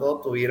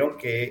cuando tuvieron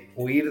que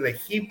huir de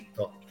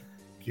Egipto.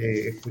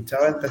 Que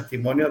escuchaba el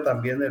testimonio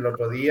también el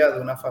otro día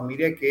de una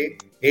familia que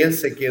él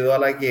se quedó a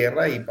la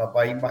guerra y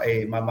papá y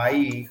mamá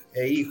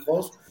e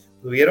hijos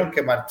tuvieron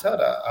que marchar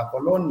a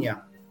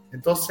Polonia.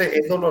 Entonces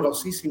es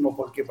dolorosísimo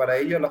porque para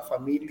ellos la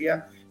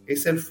familia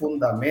es el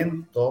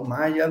fundamento,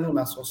 más allá de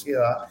una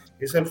sociedad,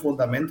 es el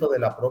fundamento de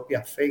la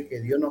propia fe que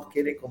Dios nos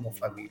quiere como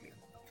familia.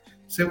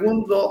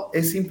 Segundo,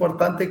 es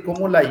importante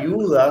cómo la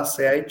ayuda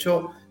se ha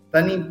hecho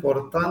tan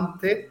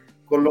importante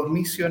con los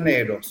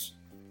misioneros.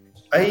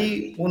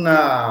 Hay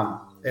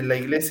en la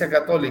Iglesia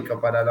Católica,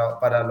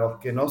 para los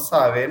que no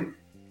saben,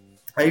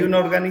 hay una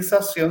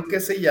organización que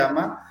se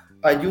llama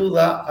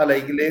Ayuda a la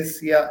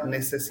Iglesia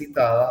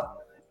Necesitada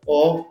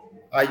o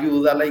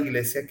Ayuda a la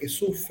Iglesia que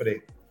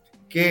Sufre,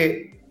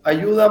 que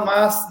ayuda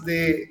más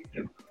de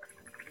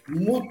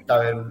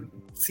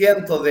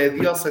cientos de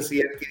diócesis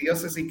y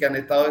arquidiócesis que han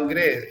estado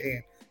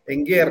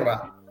en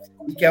guerra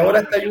y que ahora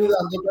está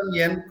ayudando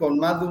también con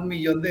más de 1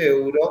 millón de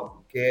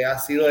euros que ha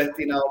sido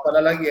destinado para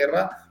la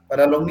guerra,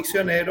 para los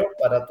misioneros,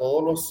 para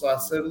todos los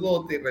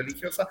sacerdotes y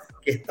religiosas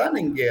que están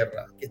en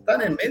guerra, que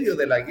están en medio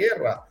de la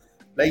guerra.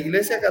 La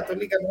Iglesia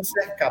Católica no se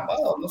ha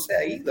escapado, no se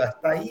ha ido,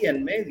 está ahí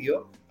en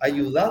medio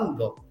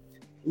ayudando.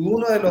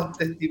 Uno de los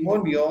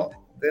testimonios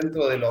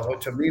dentro de los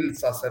 8.000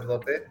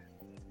 sacerdotes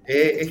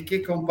es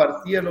que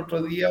compartía el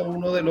otro día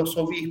uno de los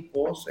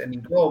obispos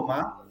en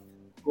Roma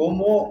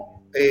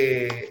cómo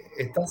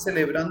están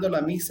celebrando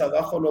la misa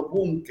bajo los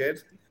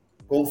búnkers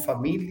con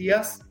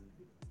familias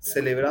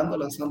celebrando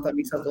la Santa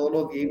Misa todos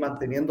los días y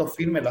manteniendo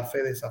firme la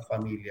fe de esa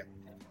familia.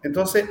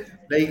 Entonces,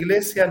 la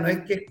Iglesia no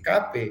es que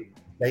escape,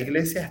 la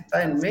Iglesia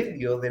está en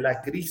medio de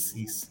la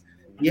crisis.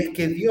 Y es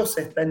que Dios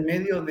está en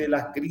medio de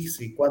la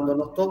crisis. Cuando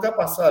nos toca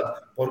pasar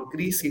por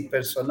crisis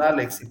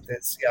personales,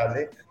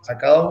 existenciales, a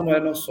cada uno de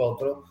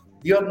nosotros,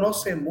 Dios no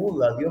se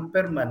muda, Dios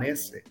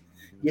permanece.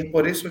 Y es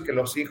por eso que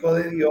los hijos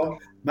de Dios,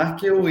 más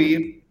que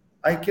huir,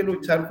 hay que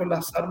luchar con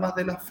las armas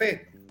de la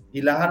fe.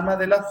 Y las armas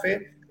de la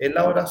fe es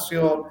la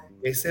oración,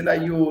 es el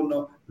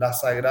ayuno, la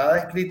Sagrada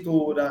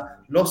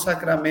Escritura, los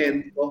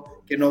sacramentos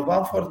que nos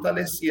van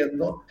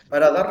fortaleciendo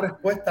para dar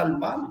respuesta al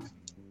mal.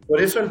 Por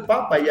eso el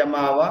Papa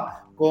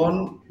llamaba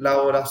con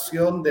la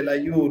oración del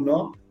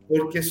ayuno,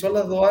 porque son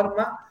las dos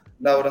armas,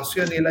 la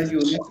oración y el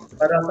ayuno,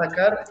 para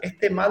atacar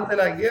este mal de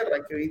la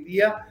guerra que hoy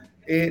día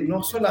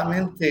no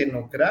solamente en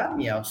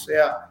Ucrania, o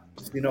sea,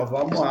 si nos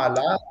vamos a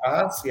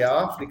Asia,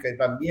 África y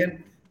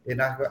también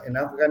en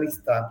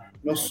Afganistán,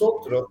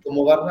 nosotros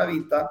como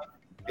barnabitas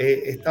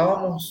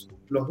estábamos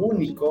los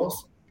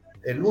únicos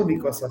el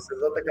único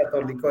sacerdote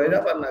católico,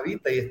 era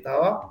barnabita y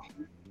estaba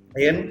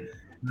en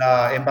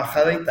la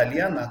embajada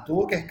italiana.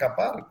 Tuvo que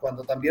escapar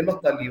cuando también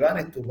los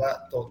talibanes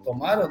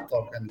tomaron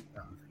todo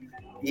Afganistán.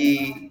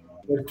 ¿Y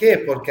por qué?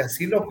 Porque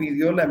así lo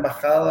pidió la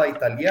embajada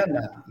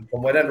italiana. Y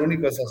como era el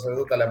único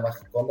sacerdote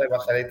con la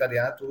embajada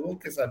italiana, tuvo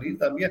que salir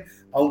también,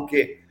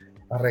 aunque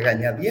a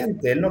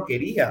regañadientes, él no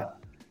quería.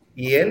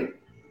 Y él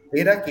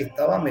era que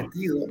estaba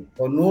metido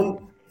con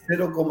un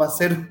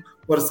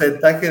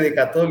 0,0% de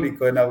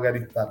católicos en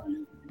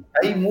Afganistán.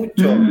 Hay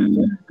muchos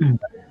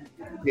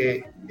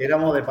que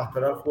éramos de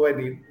pastoral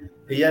juvenil.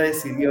 Ella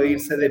decidió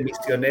irse de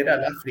misionera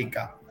al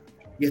África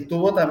y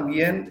estuvo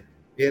también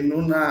en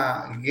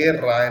una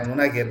guerra, en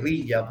una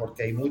guerrilla,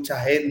 porque hay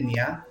muchas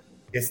etnias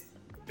que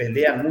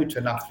pelean mucho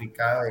en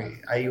África.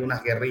 Hay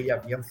unas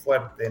guerrillas bien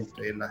fuertes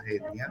entre las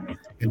etnias,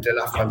 entre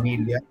las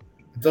familias.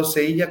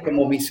 Entonces ella,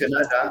 como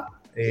misionera,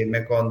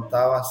 me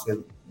contaba hace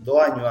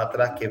 2 años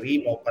atrás que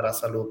vino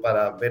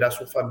para ver a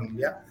su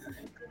familia.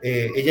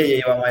 Ella ya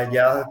llevaba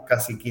ya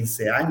casi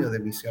 15 años de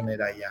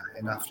misionera allá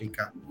en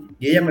África.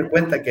 Y ella me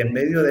cuenta que en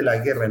medio de la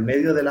guerra, en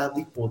medio de las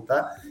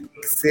disputas,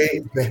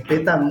 se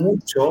respeta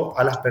mucho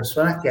a las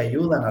personas que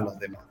ayudan a los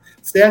demás.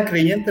 Sean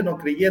creyentes o no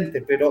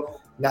creyentes,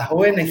 pero las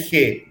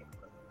ONG,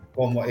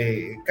 como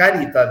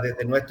Cáritas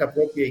desde nuestra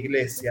propia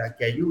iglesia,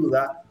 que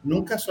ayuda,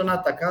 nunca son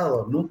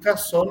atacados, nunca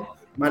son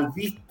mal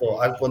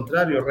vistos. Al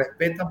contrario,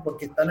 respetan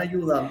porque están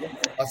ayudando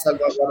a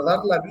salvaguardar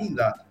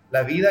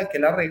la vida que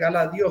la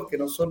regala Dios, que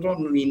nosotros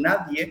ni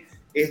nadie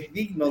es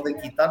digno de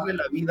quitarle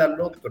la vida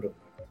al otro.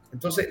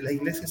 Entonces la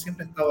iglesia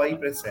siempre estaba ahí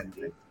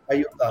presente,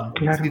 ayudando,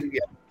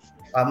 sirviendo,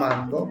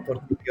 amando,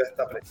 porque Dios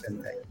está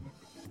presente ahí.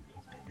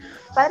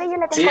 Padre, yo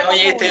le tengo Sí,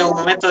 oye, este es un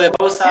momento de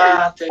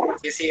pausa antes de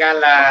que sigan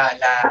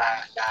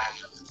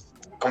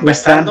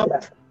conversando.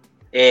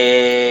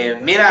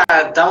 Mira,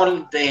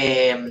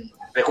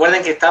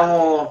 recuerden que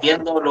estamos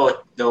viendo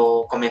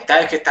los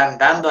comentarios que están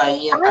dando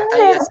ahí en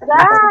pantalla.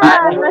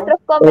 Nuestros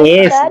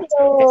comentarios.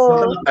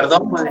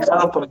 Perdón por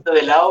dejarlo un poquito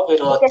de lado,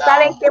 pero que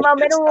saben que va a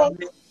haber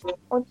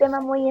un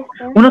tema muy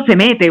extenso. Uno se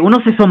mete, uno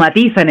se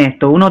somatiza en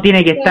esto, uno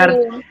tiene que estar...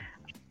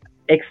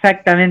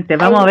 Exactamente,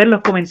 vamos a ver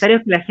los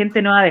comentarios que la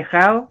gente nos ha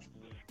dejado,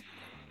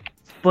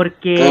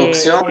 porque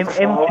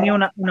hemos tenido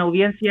una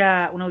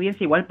audiencia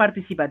igual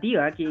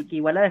participativa, que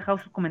igual ha dejado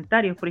sus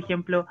comentarios. Por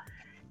ejemplo,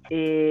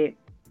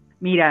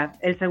 mira,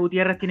 Elsa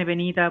Gutiérrez tiene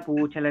penita,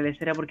 pucha, la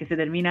lecera, porque se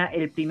termina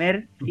el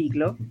primer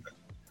ciclo.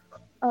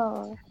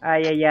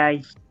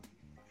 Ay.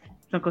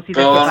 Son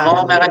cositas que pasan.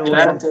 No me hagan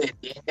llorar antes de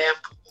tiempo.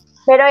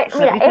 Pero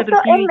mira, esto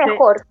es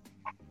mejor,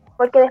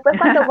 porque después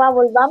cuando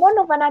volvamos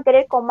nos van a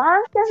querer con más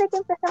ansias de que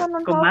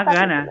empezamos con más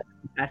ganas.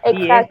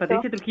 Así es.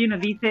 Patricia Trujillo nos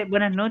dice: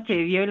 buenas noches,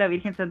 Dios y la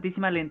Virgen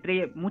Santísima le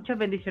entregue muchas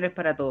bendiciones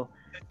para todos.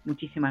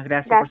 Muchísimas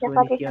gracias por sus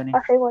bendiciones.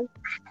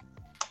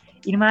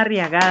 Irma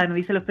Arriagada nos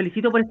dice: los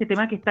felicito por este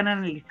tema que están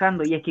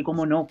analizando. Y es que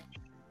cómo no,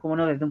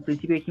 desde un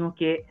principio dijimos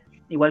que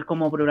igual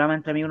como programa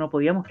Entre Amigos no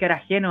podíamos quedar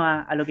ajenos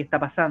a lo que está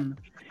pasando.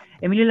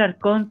 Emilio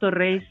Larcón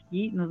Torres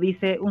y nos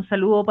dice: un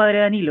saludo,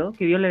 Padre Danilo,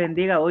 que Dios le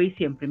bendiga hoy y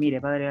siempre. Mire,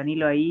 Padre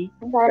Danilo ahí.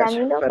 Padre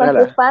Danilo, con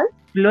tus fans.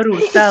 Flor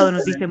Hurtado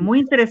nos dice: muy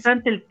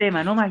interesante el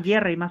tema, no más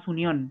guerra y más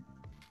unión.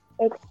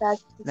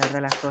 Exacto. La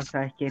verdad las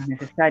cosas es que es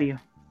necesario.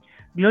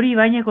 Gloria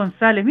Ibañez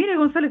González, mire,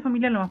 González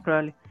familiar lo más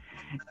probable.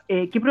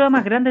 ¿Qué prueba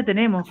más grande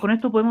tenemos? Con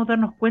esto podemos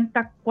darnos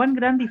cuenta cuán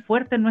grande y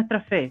fuerte es nuestra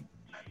fe.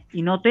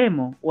 Y no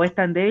temo, o es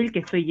tan débil que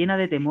estoy llena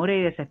de temores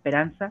y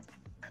desesperanza.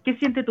 ¿Qué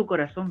siente tu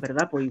corazón,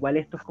 verdad? Pues igual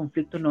estos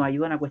conflictos nos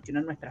ayudan a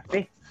cuestionar nuestra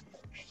fe.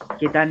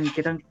 ¿Qué tan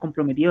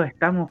comprometidos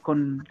estamos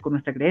con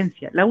nuestra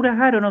creencia? Laura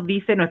Jaro nos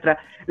dice,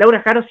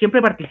 Laura Jaro siempre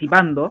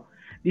participando,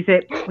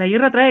 dice: la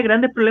guerra trae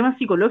grandes problemas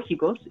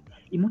psicológicos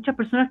y muchas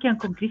personas quedan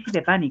con crisis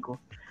de pánico.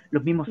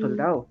 Los mismos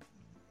soldados.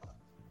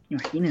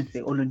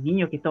 Imagínense, o los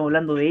niños que estamos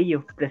hablando de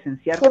ellos,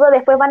 presenciar. Sí, pues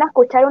después van a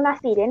escuchar una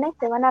sirena y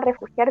se van a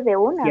refugiar de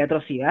una. Y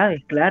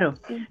atrocidades, claro.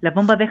 Sí. Las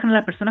bombas dejan a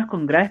las personas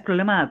con graves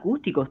problemas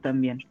acústicos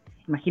también.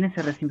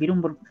 Imagínense recibir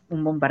un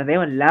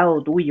bombardeo al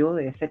lado tuyo,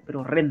 debe ser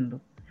pero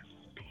horrendo.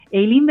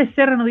 Eileen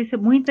Becerra nos dice: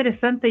 muy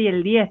interesante y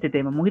el día este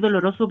tema, muy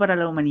doloroso para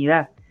la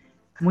humanidad.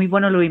 Muy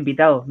buenos los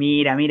invitados.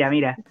 Mira.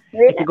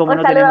 Es que como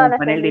no tenemos un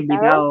panel de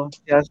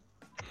invitados.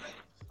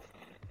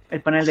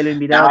 El panel de los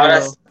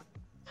invitados.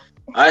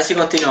 Ahora sí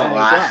continuamos.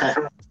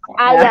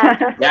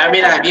 Ya,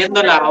 mira,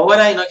 viendo la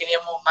hora y no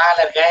queríamos más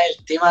alargar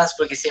el tema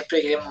porque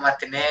siempre queremos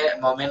mantener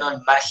más o menos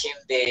el margen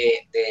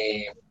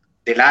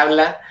del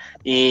habla,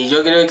 y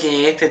yo creo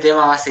que este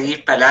tema va a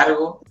seguir para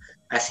largo,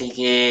 así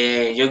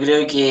que yo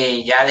creo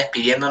que ya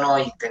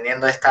despidiéndonos y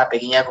teniendo esta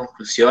pequeña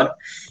conclusión,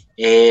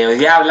 hoy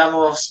día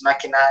hablamos más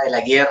que nada de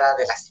la guerra,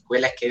 de las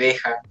secuelas que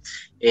deja,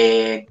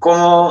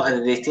 cómo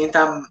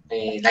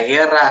la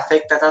guerra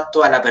afecta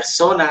tanto a la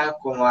persona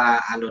como a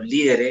los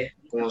líderes,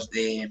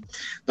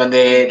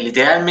 donde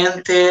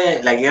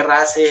literalmente la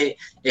guerra hace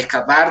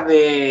escapar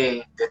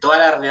de toda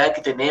la realidad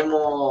que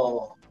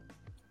tenemos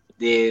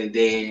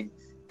de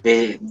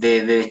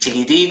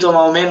chiquitito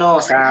más o menos,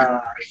 o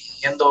sea,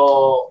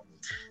 viendo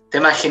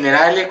temas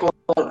generales, como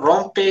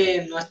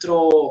rompe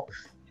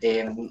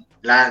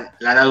la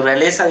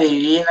naturaleza de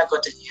vivir en la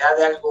cotidianidad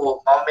de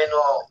algo más o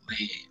menos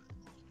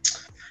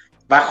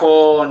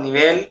bajo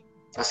nivel,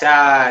 o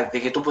sea,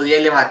 de que tú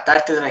podías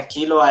levantarte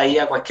tranquilo ahí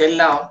a cualquier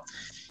lado.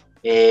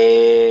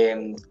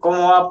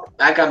 ¿Cómo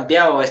ha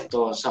cambiado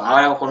esto?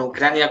 Ahora con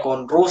Ucrania,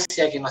 con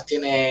Rusia, que nos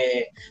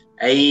tiene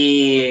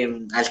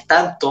ahí al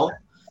tanto.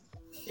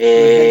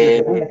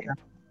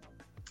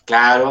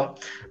 Claro,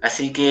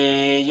 así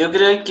que yo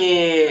creo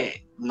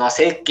que no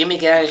sé qué me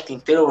queda en el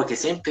tintero, porque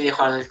siempre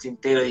dejo en el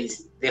tintero y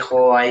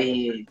dejo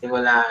ahí, tengo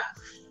la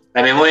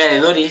memoria de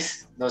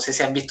Doris, no sé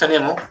si han visto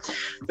Nemo,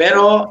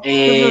 pero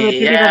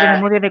de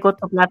memoria de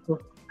corto plazo.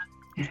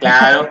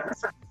 Claro.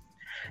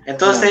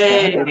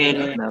 Entonces, yo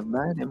creo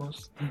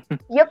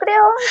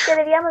que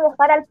deberíamos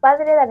dejar al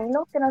padre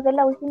Danilo que nos dé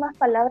las últimas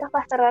palabras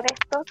para cerrar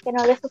esto, que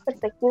nos dé su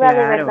perspectiva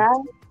de verdad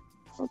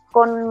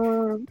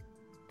con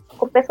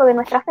peso de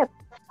nuestra fe,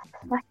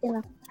 más que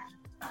nada.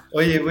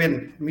 Oye,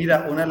 bueno,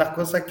 mira, una de las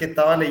cosas que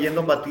estaba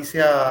leyendo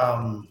Patricia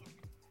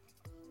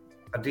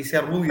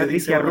Rubio,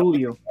 dice,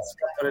 Rubio.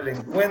 Por el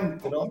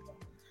encuentro,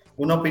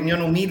 una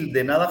opinión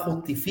humilde, nada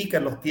justifica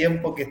en los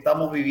tiempos que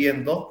estamos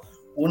viviendo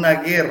una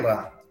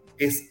guerra.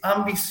 Es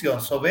ambición,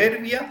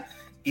 soberbia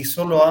y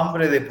solo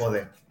hambre de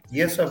poder.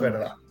 Y eso es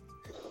verdad.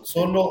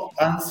 Solo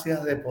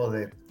ansias de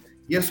poder.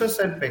 Y eso es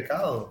el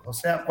pecado. O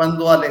sea,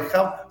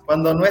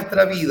 cuando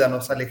nuestra vida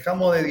nos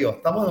alejamos de Dios,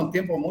 estamos en un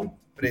tiempo muy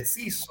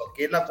preciso,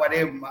 que es la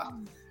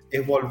cuaresma,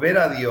 es volver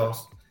a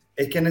Dios,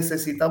 es que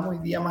necesitamos hoy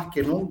día más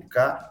que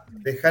nunca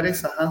dejar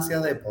esas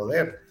ansias de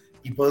poder.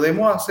 Y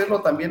podemos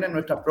hacerlo también en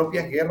nuestras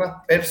propias guerras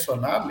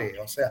personales.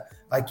 O sea,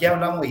 aquí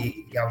hablamos,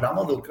 y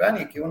hablamos de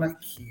Ucrania, que es una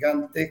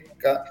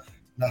gigantesca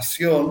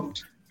nación,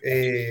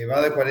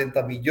 más de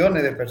 40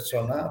 millones de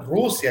personas,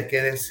 Rusia,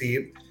 qué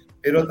decir,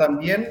 pero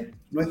también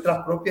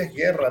nuestras propias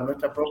guerras,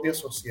 nuestra propia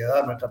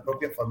sociedad, nuestra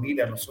propia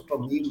familia, nosotros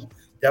mismos.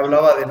 Ya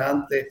hablaba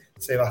delante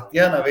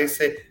Sebastian, a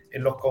veces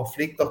en los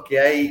conflictos que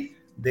hay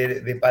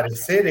de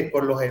pareceres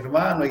con los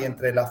hermanos y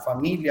entre la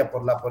familia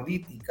por la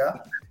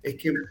política, es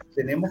que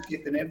tenemos que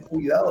tener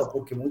cuidado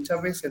porque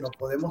muchas veces nos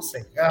podemos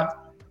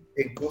sesgar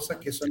en cosas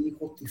que son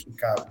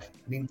injustificables.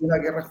 Ninguna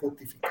guerra es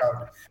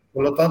justificable.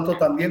 Por lo tanto,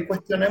 también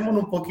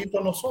cuestionémonos un poquito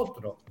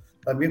nosotros.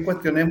 También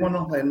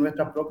cuestionémonos en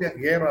nuestras propias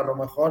guerras, a lo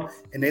mejor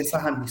en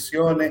esas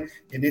ambiciones,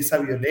 en esa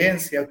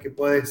violencia que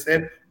puede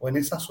ser o en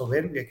esa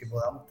soberbia que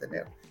podamos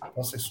tener.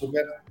 Entonces,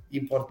 súper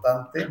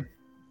importante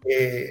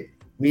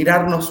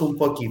mirarnos un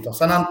poquito.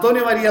 San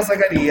Antonio María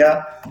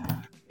Zacarías,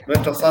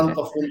 nuestro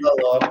santo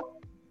fundador,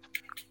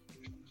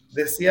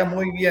 decía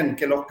muy bien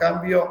que los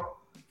cambios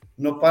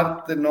no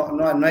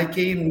hay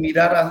que ir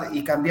mirar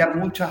y cambiar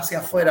mucho hacia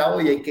afuera.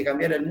 Hoy hay que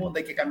cambiar el mundo,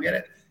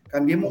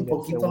 cambiemos un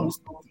poquito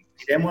nosotros,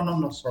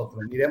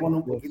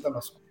 mirémonos un poquito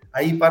nosotros.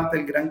 Ahí parte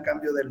el gran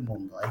cambio del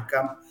mundo,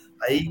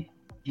 ahí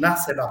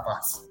nace la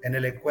paz, en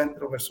el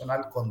encuentro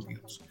personal con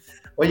Dios.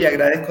 Oye,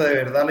 agradezco de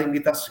verdad la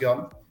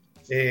invitación.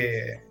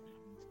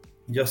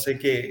 Yo sé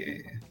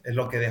que es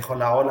lo que dejó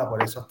la ola,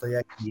 por eso estoy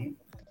aquí.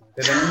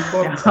 Pero no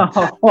importa.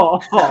 No,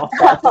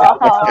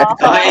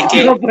 es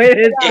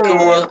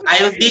como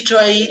hay un dicho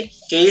ahí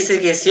que dice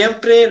que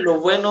siempre lo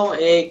bueno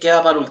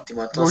queda para el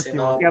último. Entonces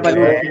no. Mejor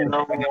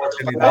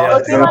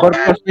que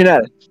al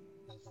final.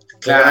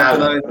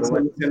 Claro.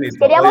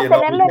 Queríamos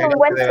tenerlo en un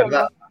buen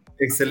tema.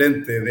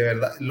 Excelente, de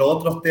verdad. Los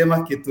otros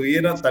temas que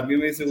tuvieron también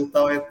me hubiese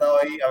gustado haber estado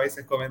ahí, a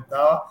veces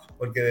comentaba,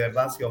 porque de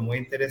verdad han sido muy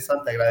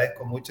interesantes.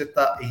 Agradezco mucho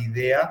esta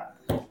idea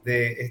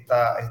de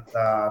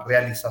esta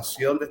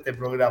realización de este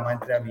programa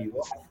Entre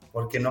Amigos,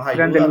 porque nos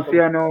ayuda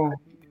como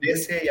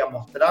iglesia y a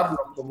mostrarnos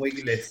como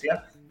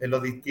iglesia en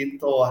los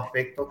distintos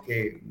aspectos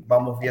que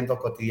vamos viendo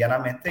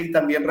cotidianamente y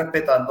también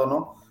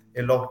respetándonos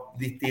en los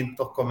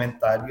distintos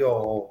comentarios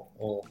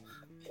o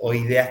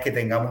ideas que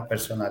tengamos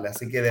personales.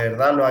 Así que de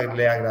verdad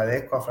le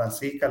agradezco a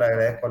Francisca, le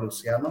agradezco a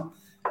Luciano,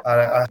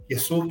 a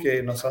Jesús,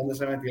 que no sé dónde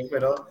se metió,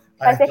 pero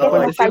parece que se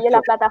nos falló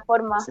la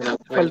plataforma.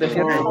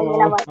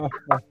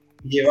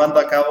 Llevando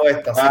a cabo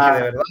esto, así que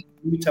de verdad,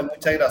 muchas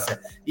gracias.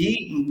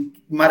 Y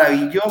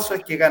maravilloso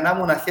es que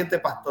ganamos un agente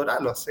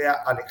pastoral, o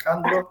sea,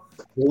 Alejandro,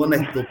 un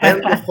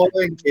estupendo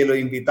joven que lo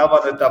invitaba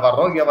a nuestra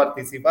parroquia a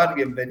participar.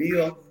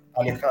 Bienvenido,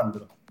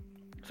 Alejandro.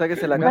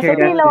 Sáquese la No sé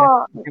si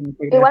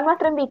igual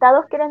nuestros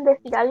invitados quieren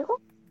decir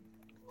algo.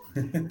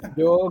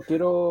 Yo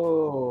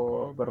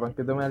quiero, perdón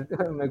que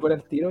me cuela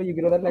el tiro, yo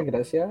quiero dar las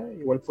gracias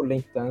igual por la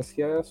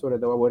instancia, sobre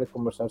todo a poder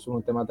conversar sobre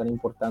un tema tan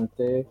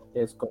importante,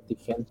 que es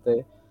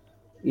contingente,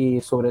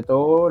 y sobre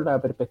todo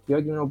la perspectiva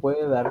que uno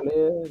puede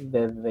darle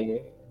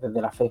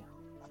desde la fe.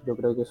 Yo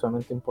creo que es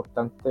sumamente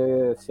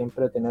importante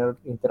siempre tener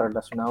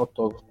interrelacionados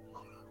todo,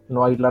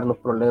 no aislar los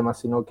problemas,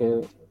 sino que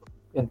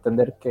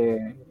entender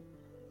que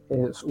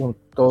es un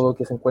todo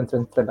que se encuentra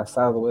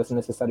entrelazado, es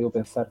necesario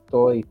pensar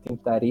todo de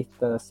distintas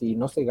aristas y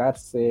no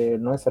cegarse,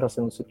 no encerrarse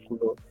en un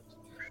círculo,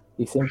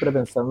 y siempre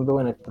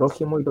pensando en el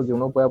prójimo y lo que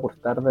uno puede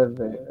aportar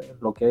desde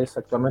lo que es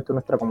actualmente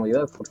nuestra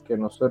comunidad, porque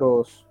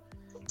nosotros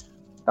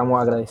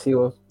estamos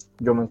agradecidos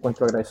yo me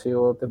encuentro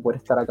agradecido de poder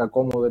estar acá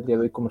cómodo el día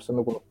de hoy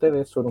conversando con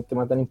ustedes sobre un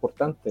tema tan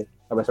importante,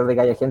 a pesar de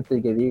que haya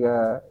gente que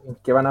diga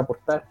qué van a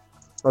aportar.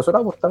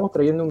 Nosotros aportamos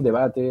trayendo un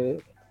debate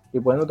y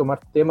pudiendo tomar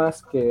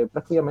temas que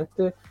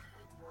prácticamente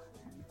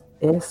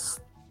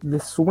es de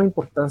suma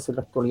importancia en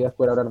la actualidad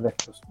poder hablar de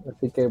estos.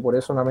 Así que por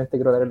eso nuevamente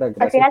quiero darle las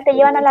gracias. Al final te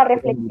llevan a la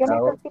reflexión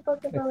estos tipos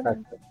de programas.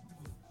 Exacto.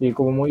 Y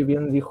como muy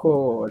bien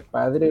dijo el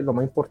padre, lo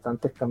más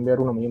importante es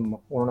cambiar uno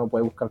mismo. Uno no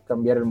puede buscar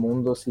cambiar el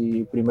mundo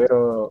si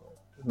primero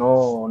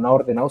no ha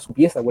ordenado su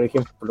pieza, por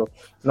ejemplo.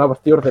 No ha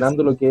partido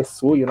ordenando lo que es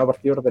suyo, no ha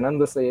partido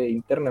ordenándose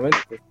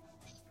internamente.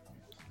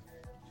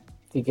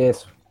 Así que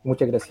eso,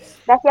 muchas gracias.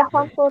 Gracias,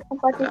 Juan, por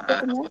compartir tu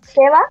opinión.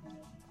 ¿Seba?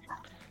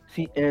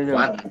 Sí,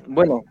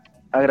 bueno,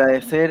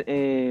 agradecer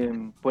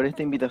por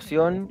esta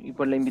invitación y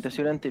por la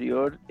invitación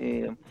anterior.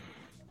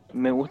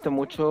 Me gusta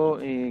mucho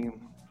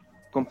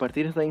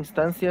compartir estas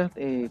instancias,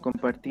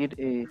 compartir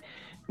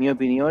mis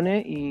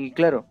opiniones y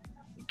claro,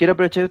 quiero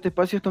aprovechar este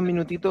espacio, estos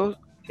minutitos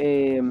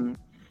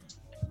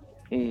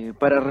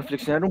para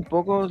reflexionar un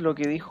poco lo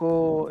que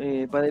dijo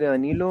padre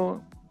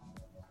Danilo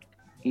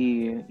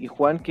y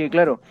Juan, que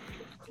claro,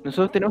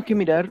 nosotros tenemos que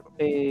mirar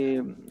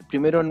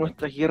primero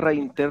nuestra guerra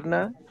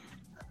interna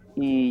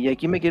y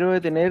aquí me quiero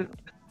detener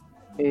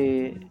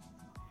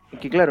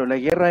que claro, la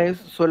guerra es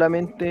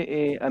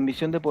solamente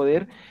ambición de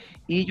poder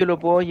y yo lo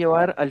puedo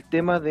llevar al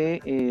tema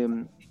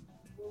de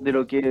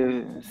lo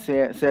que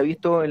se ha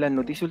visto en las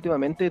noticias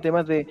últimamente,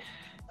 temas de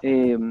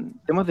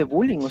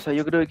bullying. O sea,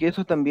 yo creo que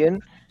eso también,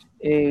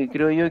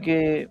 creo yo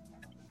que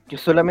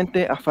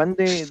solamente afán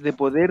de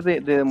poder, de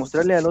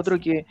demostrarle al otro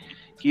que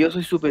yo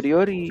soy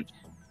superior y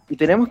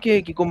tenemos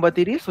que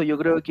combatir eso. Yo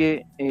creo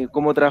que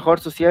como trabajador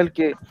social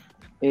que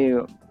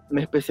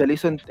me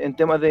especializo en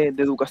temas de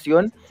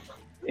educación,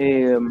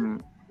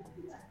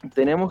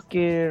 tenemos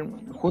que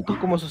juntos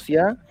como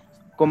sociedad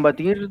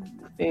combatir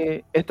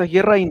estas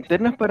guerras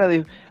internas para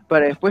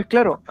después,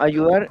 claro,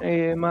 ayudar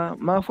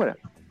más afuera.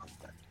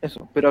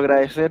 Eso, pero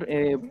agradecer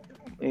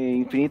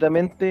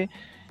infinitamente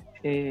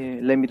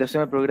la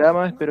invitación al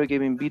programa, espero que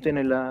me inviten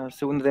en la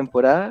segunda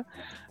temporada,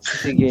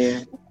 así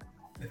que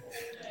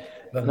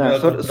nada,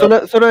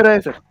 solo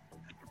agradecer.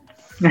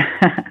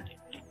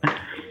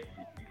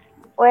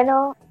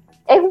 Bueno,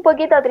 es un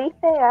poquito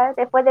triste,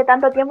 después de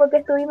tanto tiempo que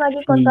estuvimos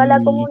aquí con toda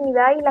la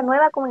comunidad y la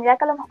nueva comunidad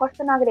que a lo mejor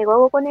se nos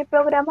agregó con el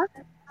programa.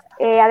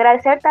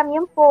 Agradecer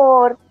también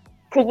por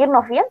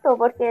seguirnos viendo,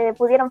 porque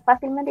pudieron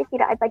fácilmente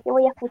decir, ay, ¿para qué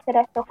voy a escuchar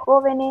a estos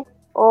jóvenes?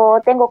 O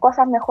tengo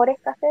cosas mejores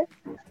que hacer.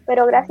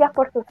 Pero gracias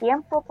por su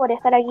tiempo, por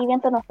estar aquí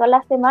viéndonos toda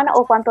la semana,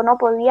 o cuando no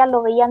podían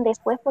lo veían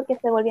después porque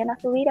se volvían a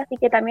subir. Así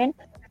que también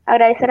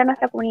agradecer a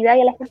nuestra comunidad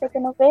y a la gente que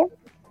nos ve.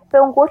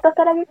 Fue un gusto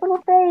estar aquí con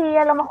ustedes y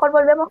a lo mejor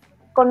volvemos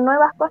con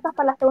nuevas cosas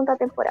para la segunda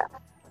temporada.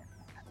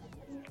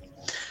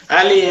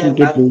 Ali,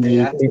 antes,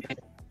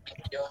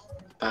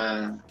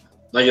 para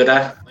no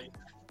llorar.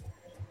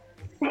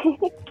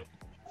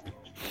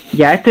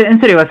 Ya, ¿en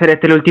serio va a ser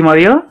el último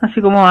adiós?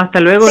 Así como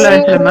hasta luego, Sí.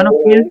 lávense las manos,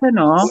 cuídense,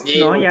 no, Sí,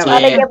 no, ya sí. va.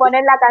 Ahora hay que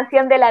poner la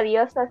canción del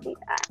adiós así.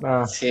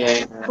 Sí,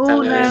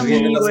 Una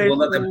Viene la amigo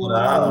segunda es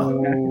temporada.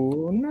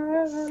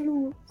 Una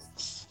luz.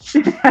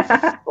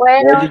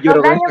 Bueno, Oye, yo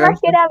 ¿no creo nadie que- más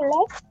quiere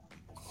hablar?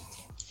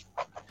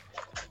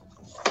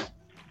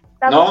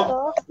 ¿Estamos No.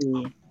 todos?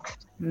 Sí.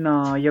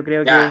 No, yo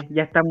creo Ya. que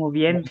ya estamos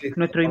bien.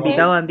 Nuestros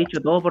invitados han dicho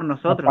todo por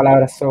Las nosotros.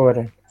 palabras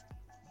sobre.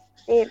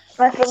 Sí,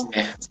 nuestro...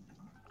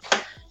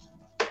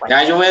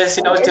 Ya, yo voy a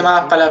decir las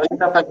últimas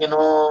palabritas para que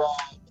no...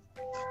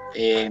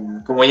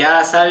 como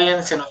ya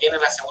saben, se nos viene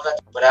la segunda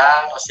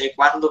temporada, no sé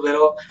cuándo,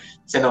 pero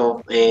se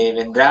nos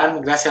vendrán,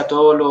 gracias a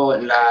todos los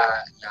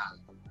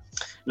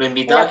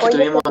invitados que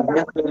tuvimos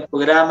dentro del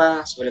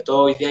programa, sobre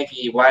todo hoy día que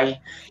igual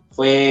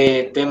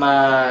fue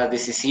tema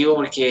decisivo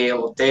porque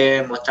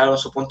ustedes mostraron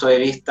su punto de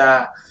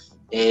vista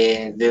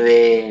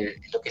desde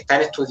lo que están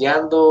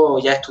estudiando o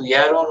ya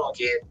estudiaron o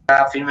que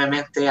están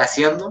firmemente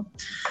haciendo.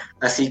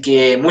 Así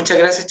que muchas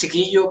gracias,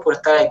 chiquillos, por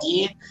estar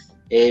aquí.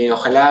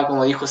 Ojalá,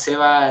 como dijo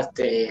Seba,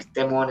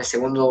 estemos en el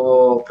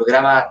segundo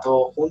programa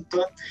todos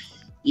juntos.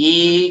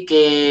 Y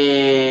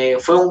que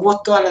fue un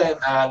gusto a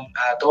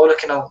todos los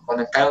que nos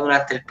comentaron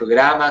durante el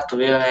programa,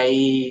 estuvieron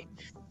ahí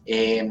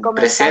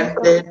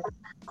presentes,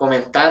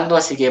 comentando.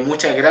 Así que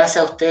muchas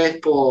gracias a ustedes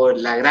por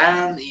las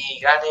grandes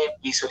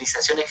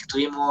visualizaciones que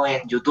tuvimos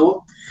en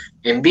YouTube,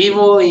 en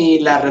vivo, y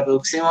las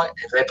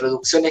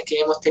reproducciones que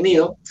hemos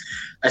tenido.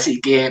 Así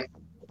que,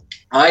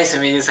 ay, se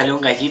me salió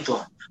un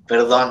gallito,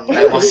 perdón,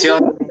 la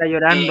emoción. Está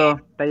llorando.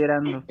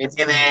 Me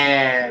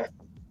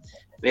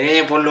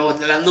tiene por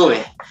las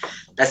nubes.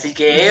 Así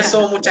que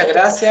eso, muchas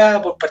gracias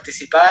por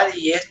participar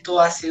y esto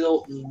ha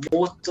sido un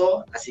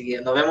gusto. Así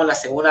que nos vemos en la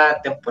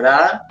segunda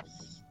temporada.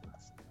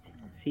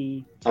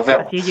 Sí. Nos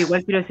vemos. Así que yo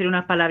igual quiero decir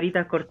unas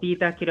palabritas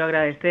cortitas. Quiero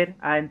agradecer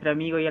a Entre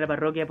Amigos y a la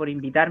parroquia por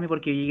invitarme,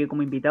 porque yo llegué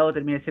como invitado,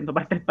 terminé siendo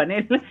parte del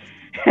panel.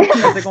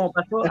 No sé cómo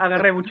pasó,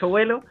 agarré mucho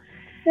vuelo.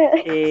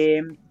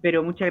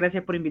 Pero muchas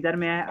gracias por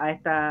invitarme a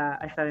esta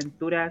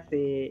aventura.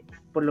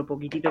 Por lo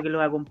poquitito que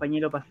los acompañé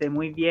lo pasé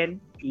muy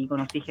bien y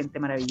conocí gente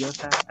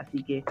maravillosa,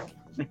 así que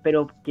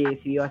espero que,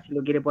 si Dios así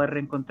lo quiere, poder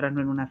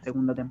reencontrarnos en una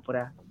segunda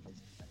temporada.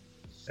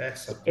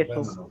 Eso.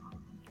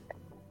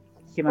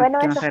 Bueno,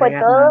 eso fue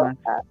todo.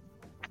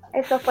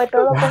 Eso fue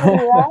todo,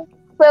 comunidad.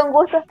 Fue un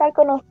gusto estar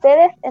con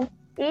ustedes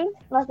y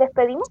nos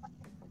despedimos.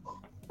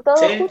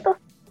 Todos juntos.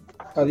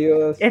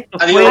 Adiós. Esto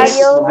Adiós.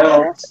 Esto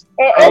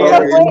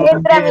fue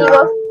Entre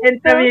Amigos.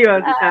 Entre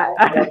Amigos.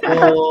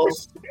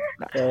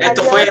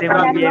 Esto fue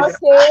Buenas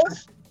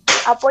noches.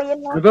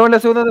 Apóyennos. Nos vemos en la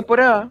segunda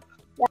temporada.